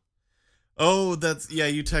yet. Oh,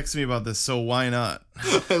 you texted me about this, so why not?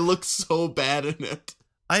 I look so bad in it.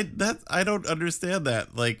 I don't understand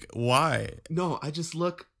that. Like, why? No, I just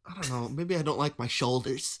look, I don't know, maybe I don't like my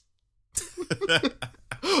shoulders.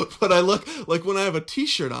 But I look like when I have a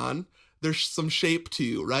t-shirt on, there's some shape to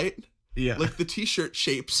you, right? Yeah. Like the t-shirt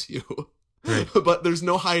shapes you. Right. But there's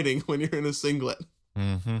no hiding when you're in a singlet.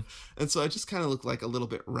 Mm-hmm. And so I just kind of look like a little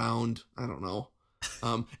bit round. I don't know.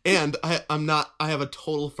 And I have a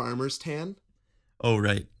total farmer's tan. Oh,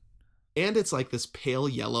 right. And it's like this pale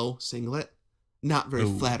yellow singlet. Not very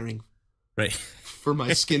flattering. Right. For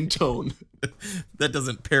my skin tone. That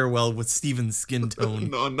doesn't pair well with Steven's skin tone.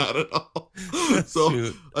 No, not at all. So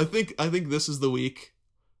Shoot. I think this is the week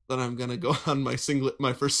that I'm gonna go on my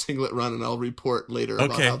first singlet run, and I'll report later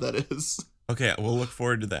about how that is. Okay, we'll look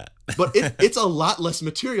forward to that. But it's a lot less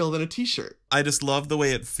material than a t-shirt. I just love the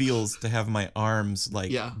way it feels to have my arms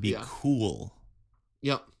be cool.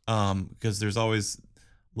 Yep. Because there's always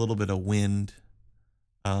a little bit of wind.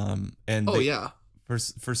 And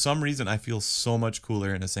for some reason I feel so much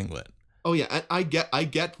cooler in a singlet. Oh yeah, I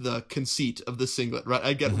get the conceit of the singlet, right?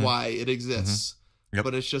 I get why it exists. Mm-hmm. Yep.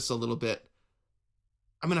 But it's just a little bit,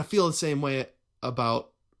 I mean, I feel the same way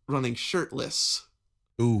about running shirtless.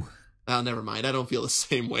 Ooh. Oh, never mind. I don't feel the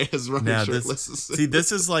same way as running shirtless. See,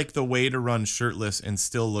 this is like the way to run shirtless and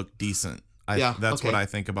still look decent. That's what I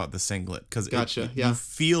think about the singlet. Because you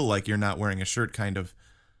feel like you're not wearing a shirt, kind of.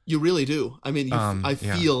 You really do. I mean, I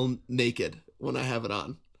feel naked when I have it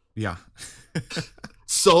on. Yeah.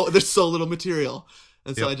 So there's so little material.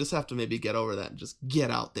 And so I just have to maybe get over that and just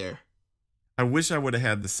get out there. I wish I would have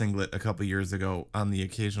had the singlet a couple years ago on the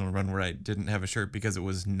occasional run where I didn't have a shirt because it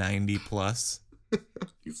was 90 plus.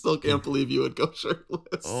 You still can't believe you would go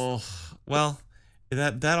shirtless. Oh, well,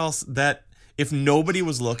 that if nobody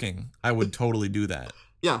was looking, I would totally do that.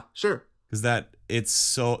 Yeah, sure. Because that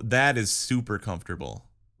is super comfortable.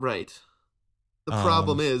 Right. The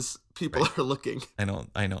problem is people are looking. I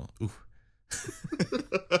know. Ooh.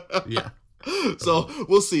 Yeah. So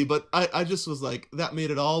we'll see, but I just was like, that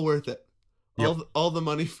made it all worth it. Yep. All the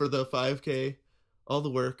money for the 5K, all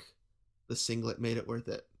the work, the singlet made it worth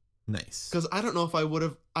it. Nice. Because I don't know if I would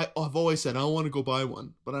have. I've always said I want to go buy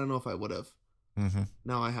one, but I don't know if I would have. Mm-hmm.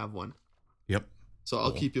 Now I have one. Yep. So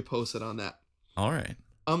I'll keep you posted on that. All right.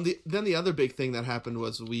 Then the other big thing that happened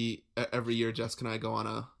was every year Jessica and I go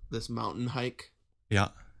on this mountain hike. Yeah.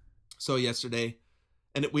 So yesterday,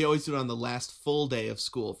 and we always do it on the last full day of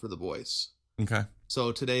school for the boys. Okay.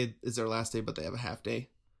 So today is their last day, but they have a half day.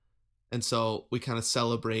 And so we kind of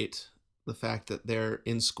celebrate the fact that they're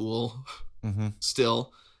in school Mm-hmm.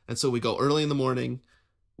 still. And so we go early in the morning.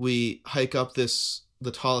 We hike up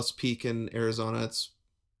the tallest peak in Arizona. It's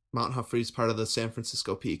Mount Humphreys, part of the San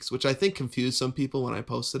Francisco Peaks, which I think confused some people when I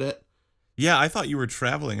posted it. Yeah, I thought you were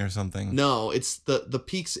traveling or something. No, it's the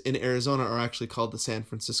peaks in Arizona are actually called the San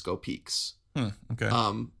Francisco Peaks. Okay.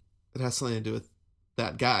 It has something to do with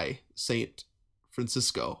that guy, Saint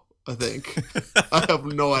Francisco, I think. I have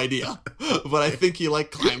no idea, but I think he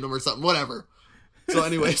climbed them or something. Whatever. So,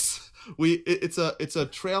 anyways, it's a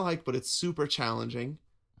trail hike, but it's super challenging.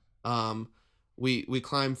 We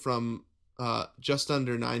climb from just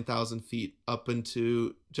under 9,000 feet up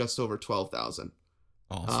into just over 12,000.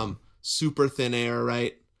 Awesome. Super thin air,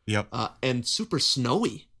 right? Yep. And super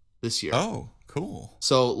snowy this year. Oh, cool.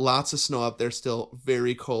 So lots of snow up there still.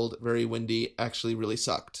 Very cold, very windy. Actually really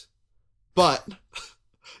sucked. But,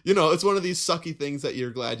 it's one of these sucky things that you're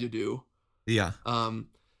glad you do. Yeah.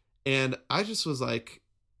 And I just was like,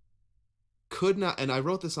 could not, and I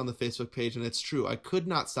wrote this on the Facebook page, and it's true. I could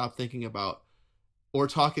not stop thinking about, or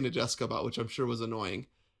talking to Jessica about, which I'm sure was annoying.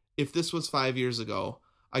 If this was 5 years ago,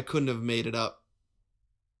 I couldn't have made it up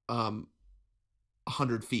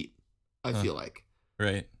 100 feet, I feel like.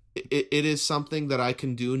 Right. It is something that I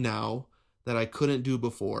can do now that I couldn't do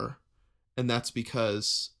before. And that's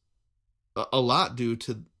because a lot due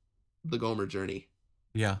to the Gomer journey.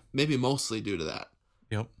 Yeah. Maybe mostly due to that.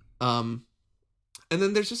 Yep. And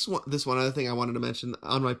then there's just this one other thing I wanted to mention.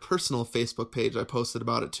 On my personal Facebook page, I posted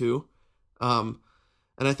about it too. And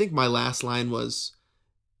I think my last line was,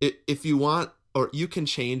 if you want, or you can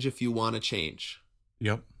change if you want to change.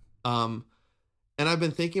 Yep. And I've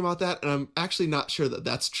been thinking about that, and I'm actually not sure that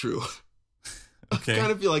that's true. Okay. I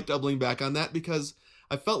kind of feel like doubling back on that, because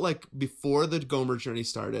I felt like before the Gomer journey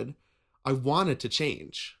started, I wanted to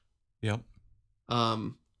change. Yep.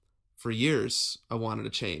 For years, I wanted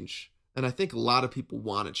to change. And I think a lot of people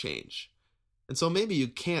want to change. And so maybe you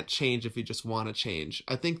can't change if you just want to change.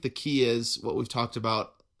 I think the key is what we've talked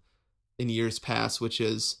about in years past, which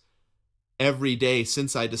is every day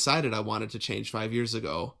since I decided I wanted to change 5 years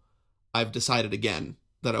ago, I've decided again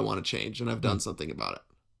that I want to change, and I've done something about it.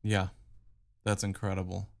 Yeah. That's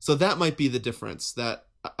incredible. So that might be the difference, that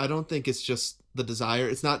I don't think it's just the desire.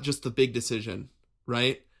 It's not just the big decision,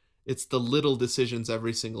 right? It's the little decisions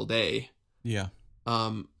every single day. Yeah.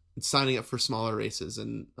 Signing up for smaller races,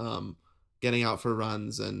 and getting out for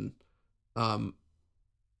runs, and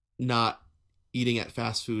not eating at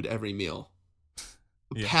fast food every meal.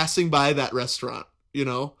 Yeah. Passing by that restaurant,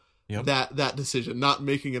 Yep. That decision, not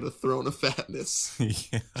making it a throne of fatness.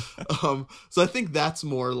 Yeah. So I think that's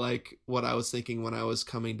more like what I was thinking when I was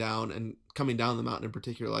coming down the mountain in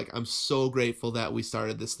particular. Like, I'm so grateful that we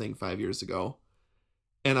started this thing 5 years ago,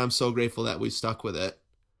 and I'm so grateful that we stuck with it,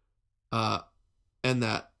 and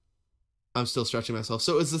that I'm still stretching myself.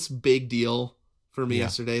 So it was this big deal for me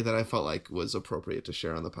yesterday that I felt like was appropriate to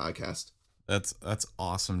share on the podcast. That's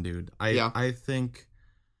awesome, dude. I think,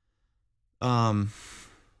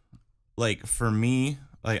 like, for me,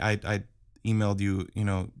 like, I emailed you,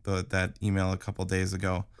 that email a couple days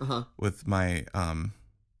ago with my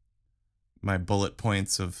my bullet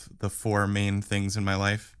points of the 4 main things in my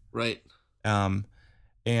life. Right.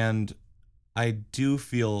 And I do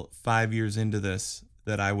feel 5 years into this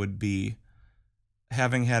that I would be,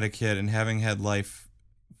 having had a kid and having had life,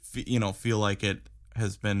 feel like it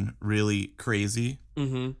has been really crazy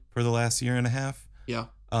for the last year and a half. Yeah.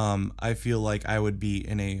 I feel like I would be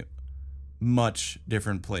in a much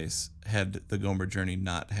different place had the Gomer journey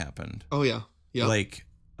not happened. Oh yeah. Yeah. Like,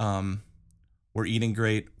 we're eating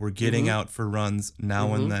great. We're getting out for runs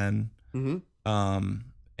now and then.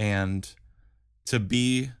 And to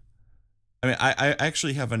be, I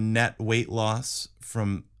actually have a net weight loss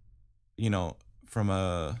from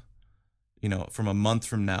a month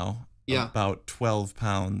from now. Yeah. About 12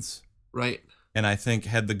 pounds. Right. And I think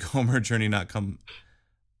had the Gomer journey not come,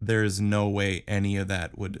 there's no way any of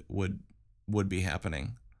that would be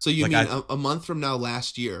happening. So you mean a month from now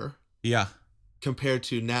last year? Yeah. Compared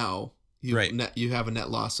to now, you have a net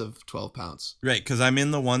loss of 12 pounds. Right, because I'm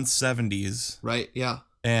in the 170s. Right, yeah.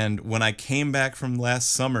 And when I came back from last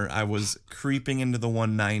summer, I was creeping into the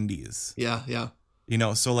 190s. Yeah, yeah.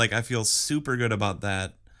 So like I feel super good about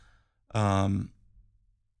that.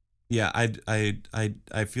 Yeah,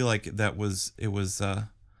 I feel like it was a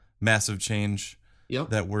massive change. Yep.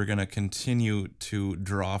 That we're gonna continue to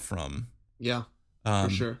draw from. Yeah, for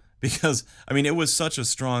sure. Because it was such a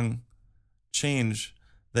strong change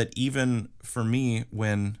that even for me,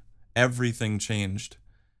 when everything changed,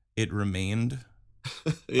 it remained.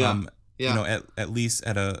 Yeah. Yeah. You know, at least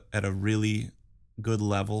at a really good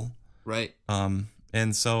level. Right.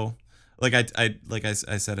 And so, like I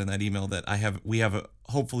said in that email that we have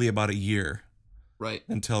hopefully about a year Right.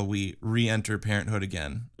 until we re-enter parenthood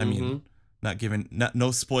again. I mean,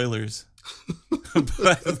 no spoilers,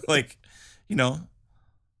 but like, you know,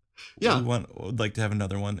 yeah, would like to have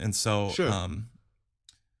another one, and so Sure.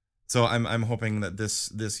 So I'm hoping that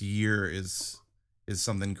this year is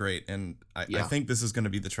something great, and I think this is going to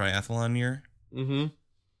be the triathlon year. Mm-hmm.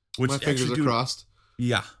 Which my fingers actually, are crossed.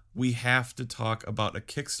 Yeah, we have to talk about a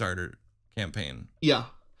Kickstarter campaign. Yeah,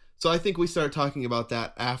 so I think we start talking about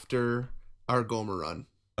that after our Gomer run.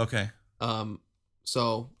 Okay.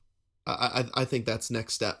 So I think that's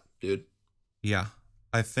next step, dude. Yeah,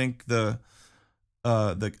 I think maybe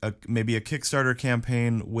a Kickstarter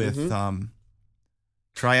campaign with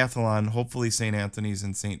triathlon, hopefully St. Anthony's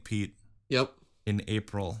and St. Pete. Yep. In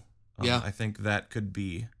April. Yeah. I think that could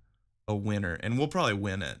be a winner, and we'll probably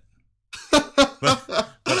win it. but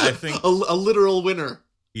I think a literal winner.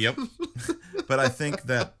 Yep. But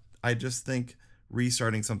I just think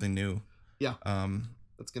restarting something new. Yeah.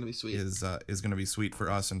 That's gonna be sweet. Is gonna be sweet for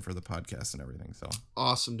us and for the podcast and everything. So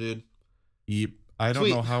awesome, dude. Yep. I don't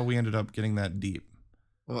know how we ended up getting that deep.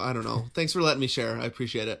 Well, I don't know. Thanks for letting me share. I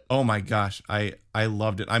appreciate it. Oh my gosh, I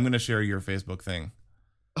loved it. I'm gonna share your Facebook thing.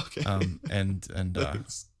 Okay. And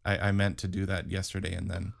I meant to do that yesterday, and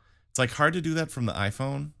then it's like hard to do that from the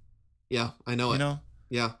iPhone. Yeah, I know you it. know?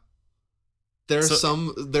 Yeah. There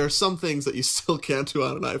are some things that you still can't do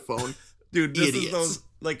on an iPhone. Dude, this is those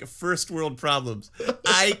like first world problems.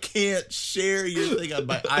 I can't share your thing on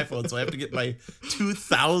my iPhone, so I have to get my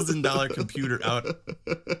 $2,000 computer out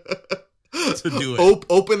to do it.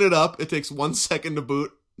 Open it up. It takes 1 second to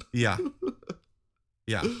boot. Yeah.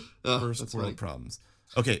 Yeah. First world problems.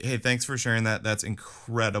 Okay, hey, thanks for sharing that. That's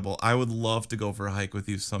incredible. I would love to go for a hike with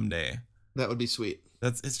you someday. That would be sweet.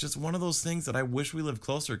 It's just one of those things that I wish we lived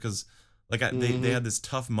closer, because like they had this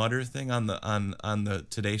Tough Mudder thing on the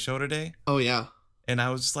Today Show today. Oh yeah. And I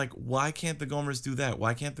was just like, why can't the Gomers do that?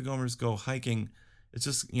 Why can't the Gomers go hiking? It's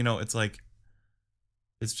just, it's like,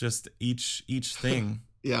 it's just each thing.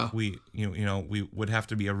 Yeah. We would have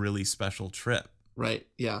to be a really special trip. Right.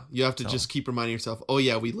 Yeah. You have to just keep reminding yourself, oh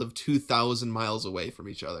yeah, we live 2,000 miles away from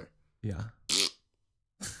each other. Yeah.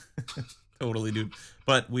 Totally, dude.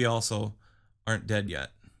 But we also aren't dead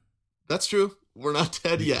yet. That's true. We're not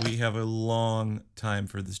dead yet. We have a long time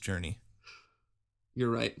for this journey.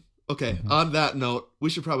 You're right. Okay. On that note, we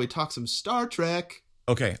should probably talk some Star Trek.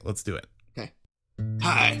 Okay, let's do it. Okay.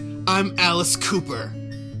 Hi, I'm Alice Cooper.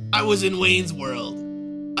 I was in Wayne's World.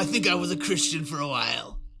 I think I was a Christian for a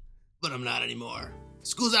while, but I'm not anymore.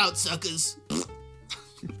 School's out, suckers.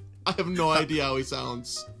 I have no idea how he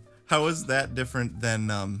sounds. How is that different than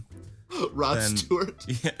Rod Stewart?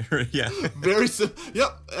 Yeah. Very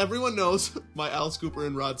Yep, everyone knows my Alice Cooper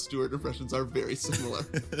and Rod Stewart impressions are very similar.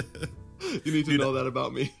 You need to know that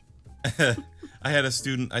about me.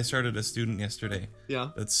 I started a student yesterday. Yeah.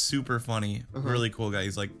 That's super funny. Really cool guy.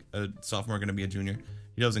 He's like a sophomore, going to be a junior.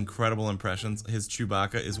 He does incredible impressions. His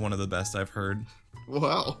Chewbacca is one of the best I've heard.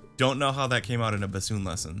 Wow. Don't know how that came out in a bassoon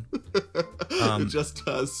lesson. It just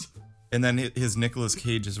does. And then his Nicolas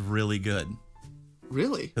Cage is really good.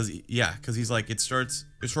 Really? Because he's like, it starts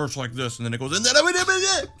like this, and then it goes, and then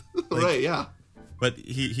like, right, yeah. But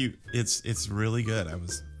it's really good. I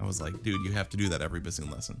was like, dude, you have to do that every bassoon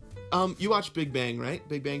lesson. You watch Big Bang, right?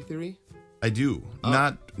 Big Bang Theory? I do.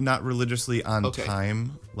 Not religiously on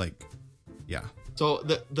time. Like, yeah. So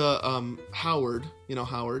the Howard,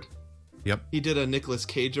 Howard? Yep. He did a Nicolas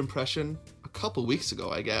Cage impression a couple weeks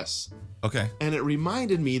ago, I guess. Okay. And it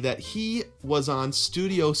reminded me that he was on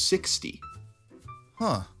Studio 60.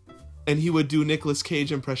 Huh. And he would do Nicolas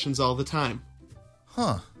Cage impressions all the time.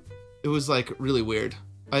 Huh. It was like really weird.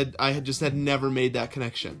 I had never made that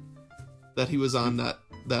connection. That he was on that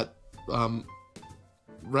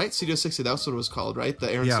right? Studio 60, that's what it was called, right?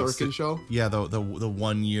 The Aaron Sorkin show? Yeah, the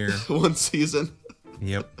 1 year. One season.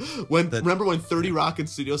 Yep. Remember when 30 Rock and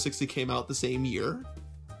Studio 60 came out the same year?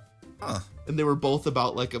 Huh. And they were both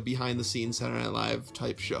about like a behind the scenes Saturday Night Live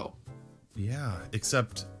type show. Yeah,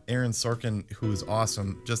 except Aaron Sorkin, who is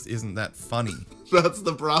awesome, just isn't that funny. That's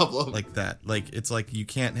the problem. Like that. Like, it's like you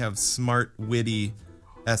can't have smart, witty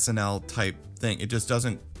SNL type thing. It just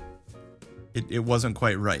doesn't. It wasn't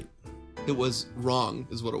quite right. It was wrong,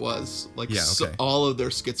 is what it was. Like, yeah, okay. So all of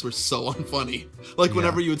their skits were so unfunny. Like,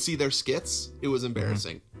 whenever you would see their skits, it was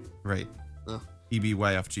embarrassing. Mm-hmm. Right.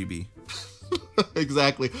 EBYFGB.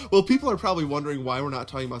 Exactly. Well, people are probably wondering why we're not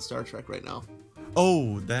talking about Star Trek right now.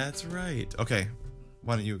 Oh, that's right. Okay.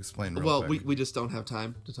 Why don't you explain real Well, quick? we just don't have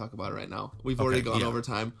time to talk about it right now. We've Okay, already gone yeah. over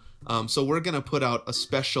time. So we're going to put out a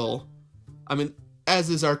special, as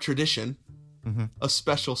is our tradition, a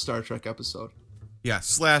special Star Trek episode. Yeah, /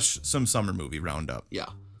 some summer movie roundup. Yeah.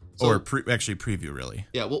 Or preview, really.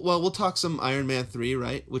 Yeah, we'll talk some Iron Man 3,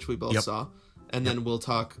 right? Which we both saw. And then we'll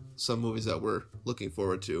talk some movies that we're looking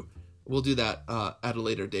forward to. We'll do that at a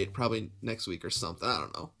later date, probably next week or something. I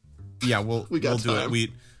don't know. Yeah, we'll do time.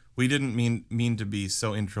 it. We didn't mean to be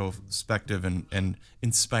so introspective and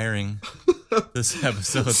inspiring this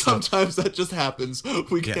episode. Sometimes that just happens.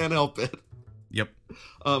 We can't help it. Yep.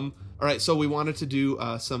 All right, so we wanted to do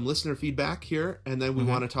some listener feedback here, and then we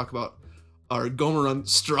want to talk about our Gomer Run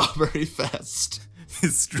Strawberry Fest.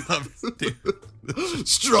 Strawberry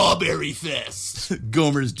Fest.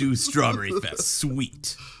 Gomers do Strawberry Fest.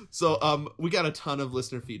 Sweet. So we got a ton of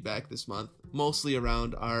listener feedback this month, mostly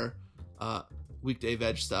around our weekday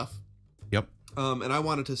veg stuff. Yep. And I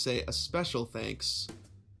wanted to say a special thanks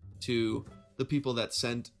to the people that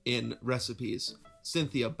sent in recipes.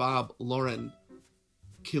 Cynthia, Bob, Lauren,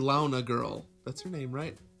 Kilauna Girl. That's her name,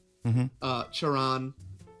 right? Charan,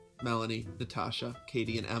 Melanie, Natasha,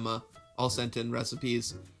 Katie, and Emma all sent in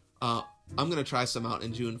recipes. I'm going to try some out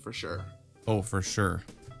in June for sure. Oh, for sure.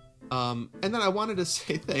 And then I wanted to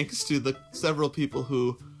say thanks to the several people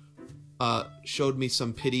who showed me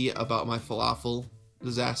some pity about my falafel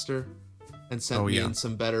disaster and sent me in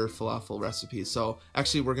some better falafel recipes. So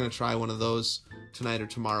actually, we're going to try one of those tonight or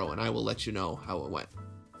tomorrow, and I will let you know how it went.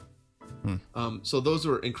 So those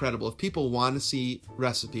were incredible. If people want to see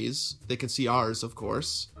recipes, they can see ours, of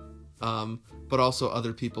course. But also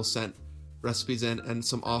other people sent recipes in and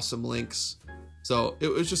some awesome links. So it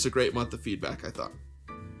was just a great month of feedback, I thought.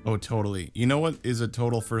 Oh, totally. You know what is a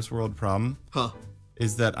total first world problem? Huh.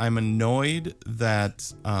 Is that I'm annoyed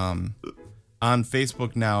that on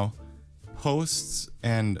Facebook now, posts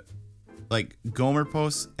and like Gomer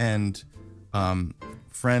posts and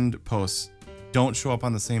friend posts don't show up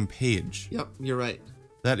on the same page. Yep, you're right.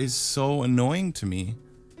 That is so annoying to me.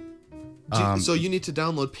 So you need to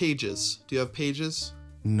download Pages. Do you have Pages?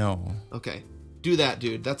 No. Okay. Do that,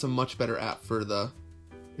 dude. That's a much better app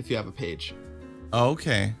if you have a page. Oh,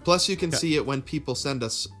 okay. Plus, you can see it when people send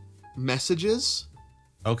us messages.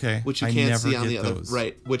 Okay. Which you can't see on the other.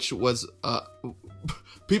 Right. Which was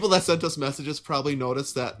people that sent us messages probably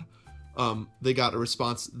noticed that they got a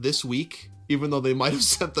response this week, even though they might have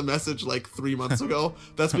sent the message like 3 months ago.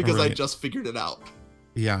 That's because I just figured it out.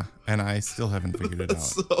 Yeah, and I still haven't figured it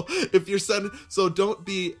out. So don't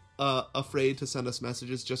be afraid to send us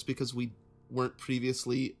messages just because we weren't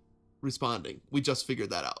previously responding. We just figured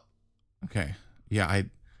that out. Okay. Yeah,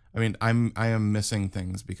 I am missing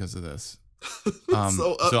things because of this.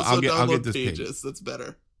 So I'll get this Pages. Page. That's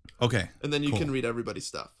better. Okay. And then you can read everybody's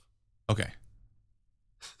stuff. Okay.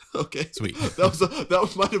 Okay. Sweet.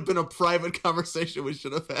 That might have been a private conversation we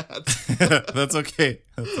should have had. That's okay.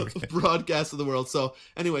 Broadcast of the world. So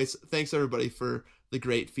anyways, thanks everybody for the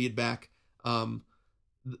great feedback.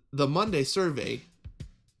 The Monday survey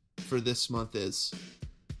for this month is,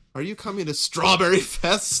 are you coming to Strawberry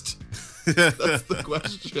Fest? That's the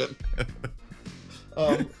question.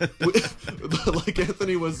 Like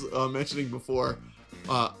Anthony was mentioning before,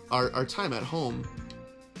 our time at home,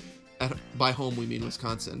 by home we mean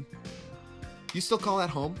Wisconsin. You still call that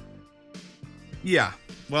home? Yeah.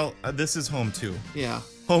 Well, this is home too. Yeah.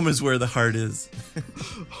 Home is where the heart is.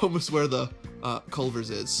 Home is where the Culver's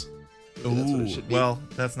is. Ooh, well,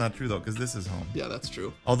 that's not true though, because this is home. Yeah, that's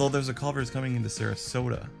true. Although there's a Culver's coming into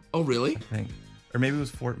Sarasota. Oh, really? I think. Or maybe it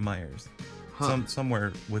was Fort Myers.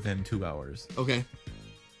 Somewhere within 2 hours. Okay.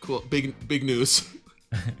 Cool. Big news.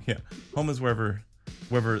 Yeah. Home is wherever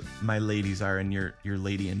my ladies are and your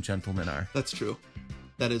lady and gentlemen are. That's true.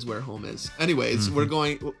 That is where home is. Anyways, we're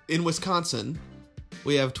going in Wisconsin.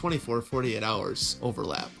 We have 48 hours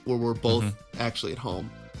overlap where we're both actually at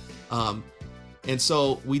home. And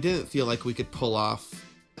so we didn't feel like we could pull off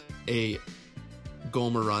a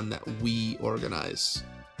Gomer run that we organize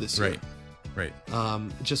this year. Right.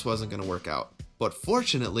 It just wasn't going to work out. But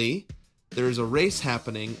fortunately, there's a race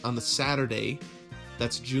happening on the Saturday.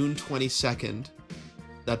 That's June 22nd.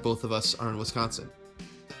 That both of us are in Wisconsin.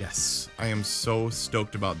 Yes. I am so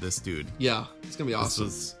stoked about this, dude. Yeah, it's going to be awesome.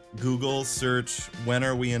 This was Google search, when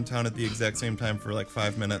are we in town at the exact same time for like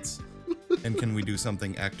 5 minutes? And can we do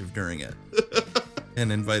something active during it?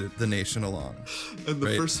 And invite the nation along. And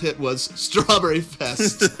the first hit was Strawberry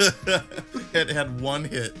Fest. It had one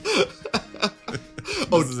hit.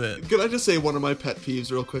 This is it. Can I just say one of my pet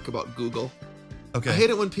peeves real quick about Google? Okay. I hate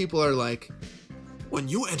it when people are like, when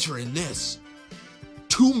you enter in this,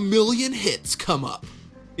 2 million hits come up.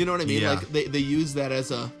 You know what I mean? Yeah. Like they use that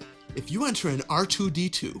as if you enter an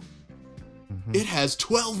R2D2, it has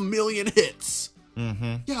 12 million hits.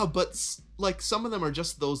 Mm-hmm. Yeah, but like some of them are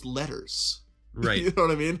just those letters. Right. You know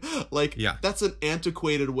what I mean? Like, Yeah. that's an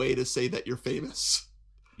antiquated way to say that you're famous.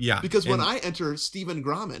 Yeah. Because when I enter Steven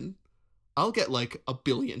Grommen, I'll get like 1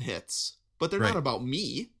 billion hits, but they're Right. not about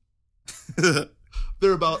me.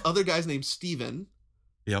 They're about other guys named Steven,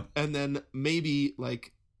 Yep. and then maybe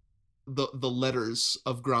like the letters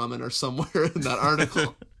of Grommen are somewhere in that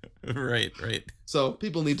article. Right. So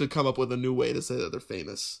people need to come up with a new way to say that they're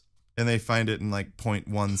famous. And they find it in like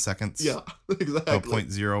 0.1 seconds. Yeah, exactly. Oh,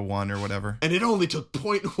 0.01 or whatever. And it only took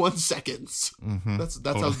 0.1 seconds. Mm-hmm. That's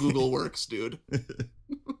how Google works, dude.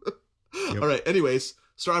 Yep. All right. Anyways,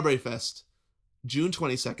 Strawberry Fest, June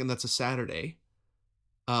 22nd. That's a Saturday.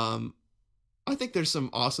 I think there's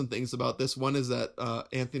some awesome things about this. One is that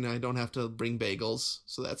Anthony and I don't have to bring bagels,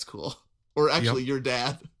 so that's cool. Or actually, your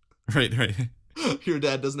dad. Right. Your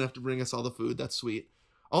dad doesn't have to bring us all the food. That's sweet.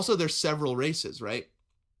 Also, there's several races, right?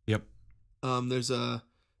 Yep. There's a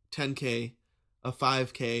 10K, a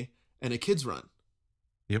 5K, and a kids run.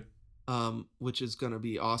 Yep. Which is going to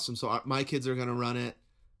be awesome. So my kids are going to run it.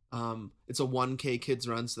 It's a 1K kids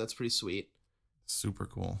run, so that's pretty sweet. Super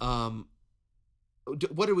cool.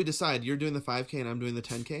 What did we decide? You're doing the 5K and I'm doing the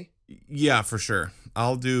 10K? Yeah, for sure.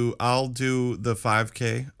 I'll do the 5K.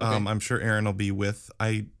 Okay. I'm sure Aaron will be with.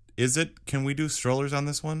 Can we do strollers on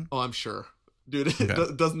this one? Oh, I'm sure. Dude, it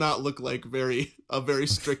Okay. does not look like a very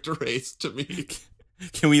strict race to me.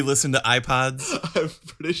 Can we listen to iPods? I'm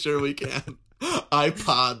pretty sure we can.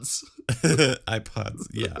 iPods. iPods.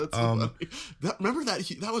 Yeah. That's so funny. Remember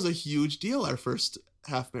that was a huge deal, our first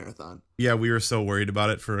half marathon. Yeah, we were so worried about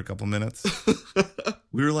it for a couple minutes.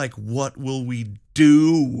 We were like, what will we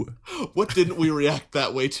do? What didn't we react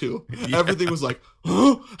that way to? Yeah. Everything was like,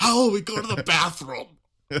 huh? How will we go to the bathroom?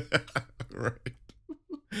 Right.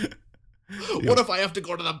 What if I have to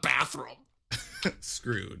go to the bathroom?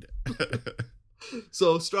 Screwed.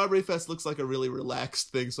 So Strawberry Fest looks like a really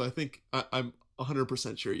relaxed thing. So I think I'm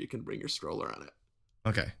 100% sure you can bring your stroller on it.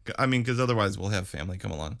 Okay. I mean, because otherwise we'll have family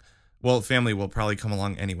come along. Well, family will probably come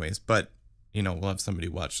along anyways, but, we'll have somebody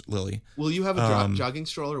watch Lily. Will you have a jogging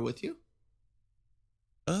stroller with you?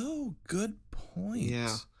 Oh, good point.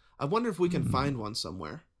 Yeah. I wonder if we can find one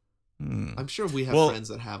somewhere. Hmm. I'm sure we have friends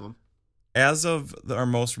that have them. As of our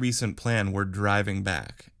most recent plan, we're driving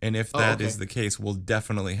back. And if that is okay. the case, we'll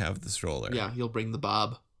definitely have the stroller. Yeah, you'll bring the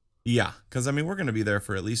bob. Yeah, because, we're going to be there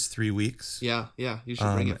for at least 3 weeks. Yeah, you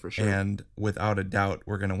should bring it for sure. And without a doubt,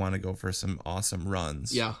 we're going to want to go for some awesome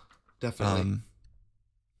runs. Yeah, definitely.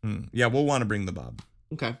 Yeah, we'll want to bring the bob.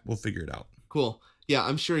 Okay. We'll figure it out. Cool. Yeah,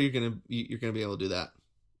 I'm sure you're gonna be able to do that.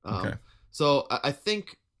 Okay. So I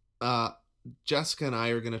think Jessica and I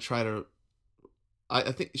are gonna try to.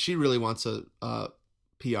 I think she really wants a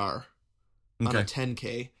PR on a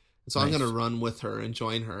 10K, so I'm Nice. gonna run with her and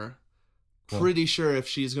join her. Cool. Pretty sure if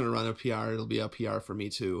she's gonna run a PR, it'll be a PR for me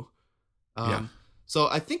too. Yeah. So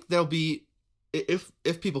I think there'll be if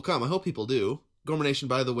people come. I hope people do. Gomer Nation,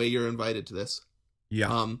 by the way, you're invited to this.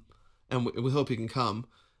 Yeah. And we hope you can come.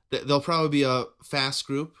 There'll probably be a fast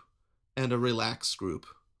group and a relaxed group.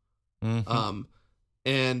 Mhm.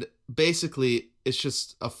 And basically it's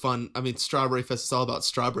just a fun, Strawberry Fest is all about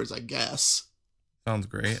strawberries, I guess. Sounds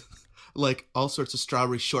great. Like all sorts of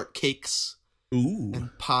strawberry shortcakes Ooh.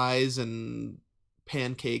 and pies and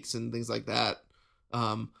pancakes and things like that.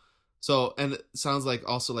 So, and it sounds like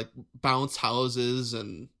also like bounce houses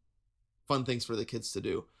and fun things for the kids to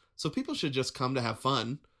do. So people should just come to have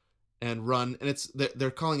fun and run. And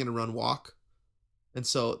they're calling it a run walk. And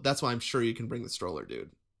so that's why I'm sure you can bring the stroller,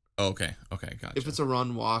 dude. Okay, gotcha. If it's a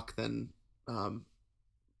run walk, then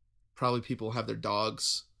probably people will have their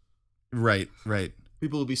dogs. Right.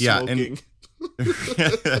 People will be Yeah, smoking.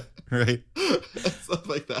 Right. and stuff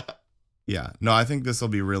like that. Yeah. No, I think this will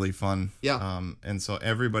be really fun. Yeah. And so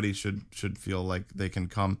everybody should feel like they can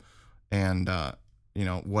come and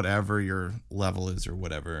whatever your level is or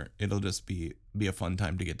whatever, it'll just be a fun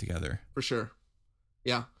time to get together. For sure.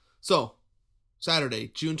 Yeah. So Saturday,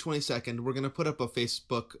 June 22nd, we're going to put up a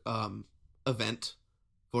Facebook event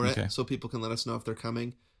for it. Okay. So people can let us know if they're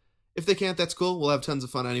coming. If they can't, that's cool. We'll have tons of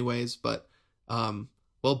fun anyways. But,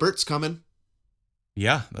 Bert's coming.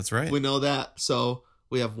 Yeah, that's right. We know that. So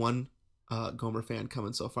we have one Gomer fan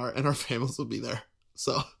coming so far, and our families will be there.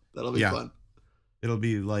 So that'll be fun. It'll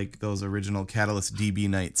be like those original Catalyst DB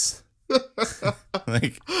nights.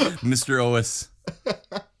 Like Mr. Ois.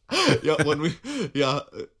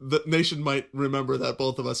 The nation might remember that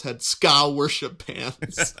both of us had ska worship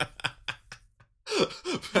bands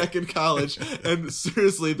back in college. And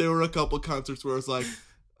seriously, there were a couple concerts where it was like,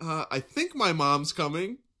 I think my mom's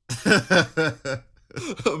coming.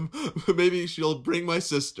 Maybe she'll bring my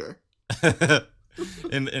sister.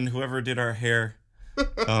 and whoever did our hair,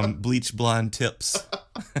 bleach blonde tips.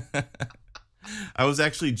 I was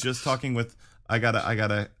actually just talking with.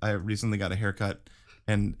 I recently got a haircut,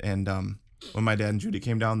 and when my dad and Judy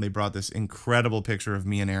came down, they brought this incredible picture of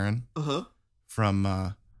me and Aaron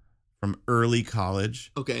from early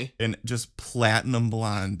college. Okay. And just platinum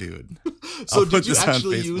blonde, dude. So did you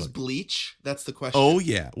actually use bleach? That's the question. Oh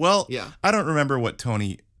yeah. Well, yeah. I don't remember what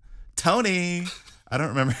Tony. I don't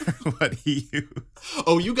remember what he used.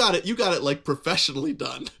 Oh, you got it like professionally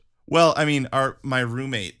done. Well, I mean, my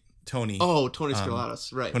roommate Tony. Oh, Tony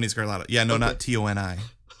Scarlatos, right? Tony Scarlato. Yeah, no, not Toni.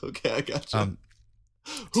 Okay, I got you. Tony.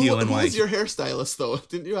 Who was your hairstylist though?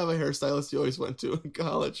 Didn't you have a hairstylist you always went to in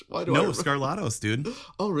college? Why do I remember? Scarlatos, dude.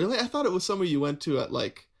 Oh, really? I thought it was somebody you went to at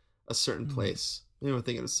like a certain place. Maybe I'm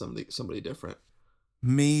thinking of somebody different.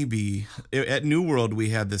 Maybe. At New World, we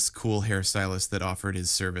had this cool hairstylist that offered his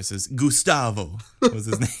services. Gustavo was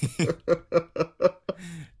his name.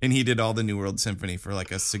 And he did all the New World Symphony for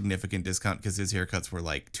like a significant discount because his haircuts were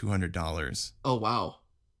like $200. Oh, wow.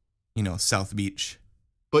 South Beach.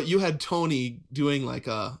 But you had Tony doing like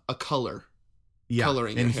a color. Yeah,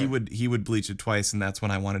 coloring and your hair. he would bleach it twice, and that's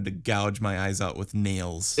when I wanted to gouge my eyes out with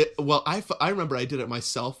nails. I remember I did it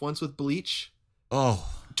myself once with bleach.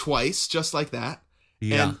 Oh. Twice, just like that.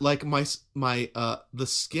 Yeah. And like the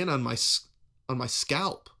skin on my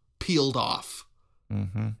scalp peeled off.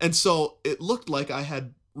 Mm-hmm. And so it looked like I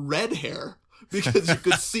had red hair because you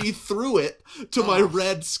could see through it to my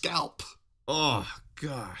red scalp. Oh,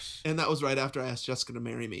 gosh. And that was right after I asked Jessica to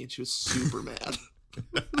marry me, and she was super mad.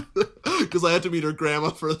 Because I had to meet her grandma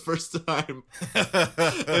for the first time.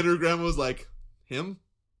 And her grandma was like, him?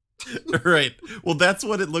 Right. Well, that's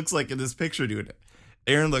what it looks like in this picture, dude.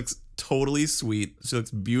 Erin looks totally sweet. She looks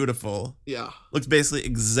beautiful. Yeah. Looks basically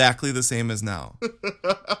exactly the same as now.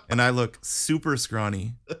 And I look super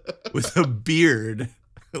scrawny with a beard.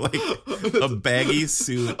 Like a baggy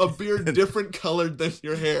suit. A beard different colored than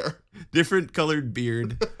your hair. Different colored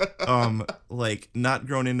beard. Like not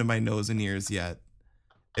grown into my nose and ears yet.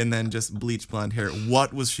 And then just bleach blonde hair.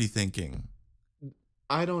 What was she thinking?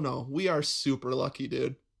 I don't know. We are super lucky,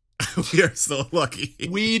 dude. We are so lucky.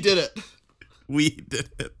 We did it. We did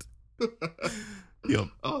it. Yep.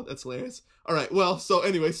 Oh, that's hilarious. All right. Well, so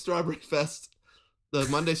anyway, Strawberry Fest, the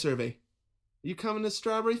Monday survey. Are you coming to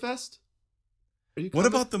Strawberry Fest? Are you coming? What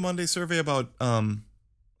about the Monday survey about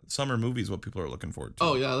summer movies, what people are looking forward to?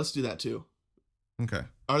 Oh, yeah. Let's do that too. Okay.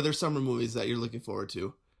 Are there summer movies that you're looking forward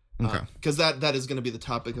to? Okay. Because that is going to be the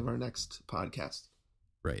topic of our next podcast.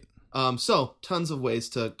 Right. So tons of ways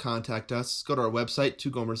to contact us. Go to our website,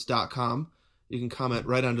 twogomers.com. You can comment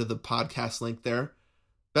right under the podcast link there.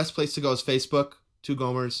 Best place to go is Facebook,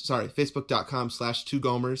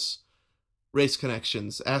 facebook.com/twogomers. Race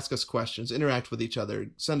connections, ask us questions, interact with each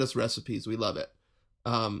other, send us recipes. We love it.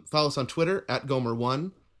 Follow us on Twitter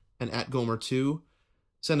 @Gomer1 and @Gomer2.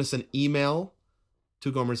 Send us an email,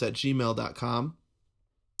 twogomers@gmail.com.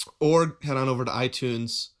 Or head on over to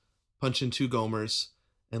iTunes, punch in 2 Gomers,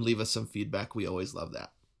 and leave us some feedback. We always love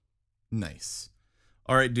that. Nice.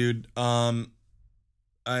 All right, dude.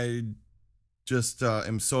 I just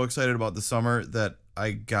am so excited about the summer that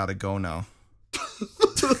I gotta go now.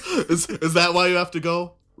 Is that why you have to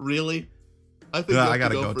go? Really? I think I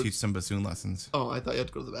gotta go teach some bassoon lessons. Oh, I thought you had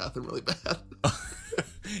to go to the bathroom really bad.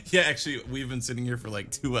 Yeah, actually, we've been sitting here for like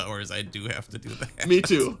 2 hours. I do have to do that. Me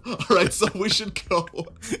too. All right, so we should go.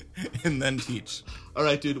 And then teach. All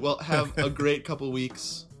right, dude. Well, have a great couple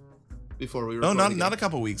weeks before we record. No, again. not a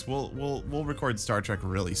couple weeks. We'll record Star Trek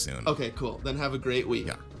really soon. Okay, cool. Then have a great week.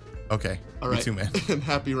 Yeah. Okay. All right. You too, man. And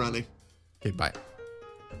happy running. Okay, bye.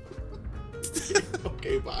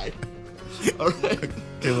 Okay, bye. All right.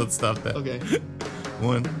 Okay, let's stop that. Okay.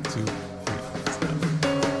 1, 2, 3, stop.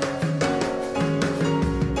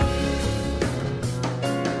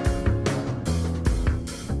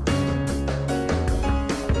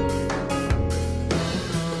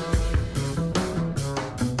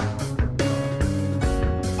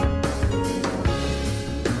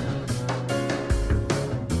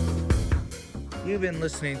 You've been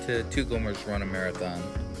listening to Two Gomers Run a Marathon.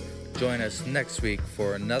 Join us next week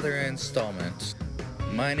for another installment.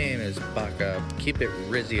 My name is Baka. Keep it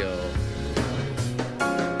Rizio.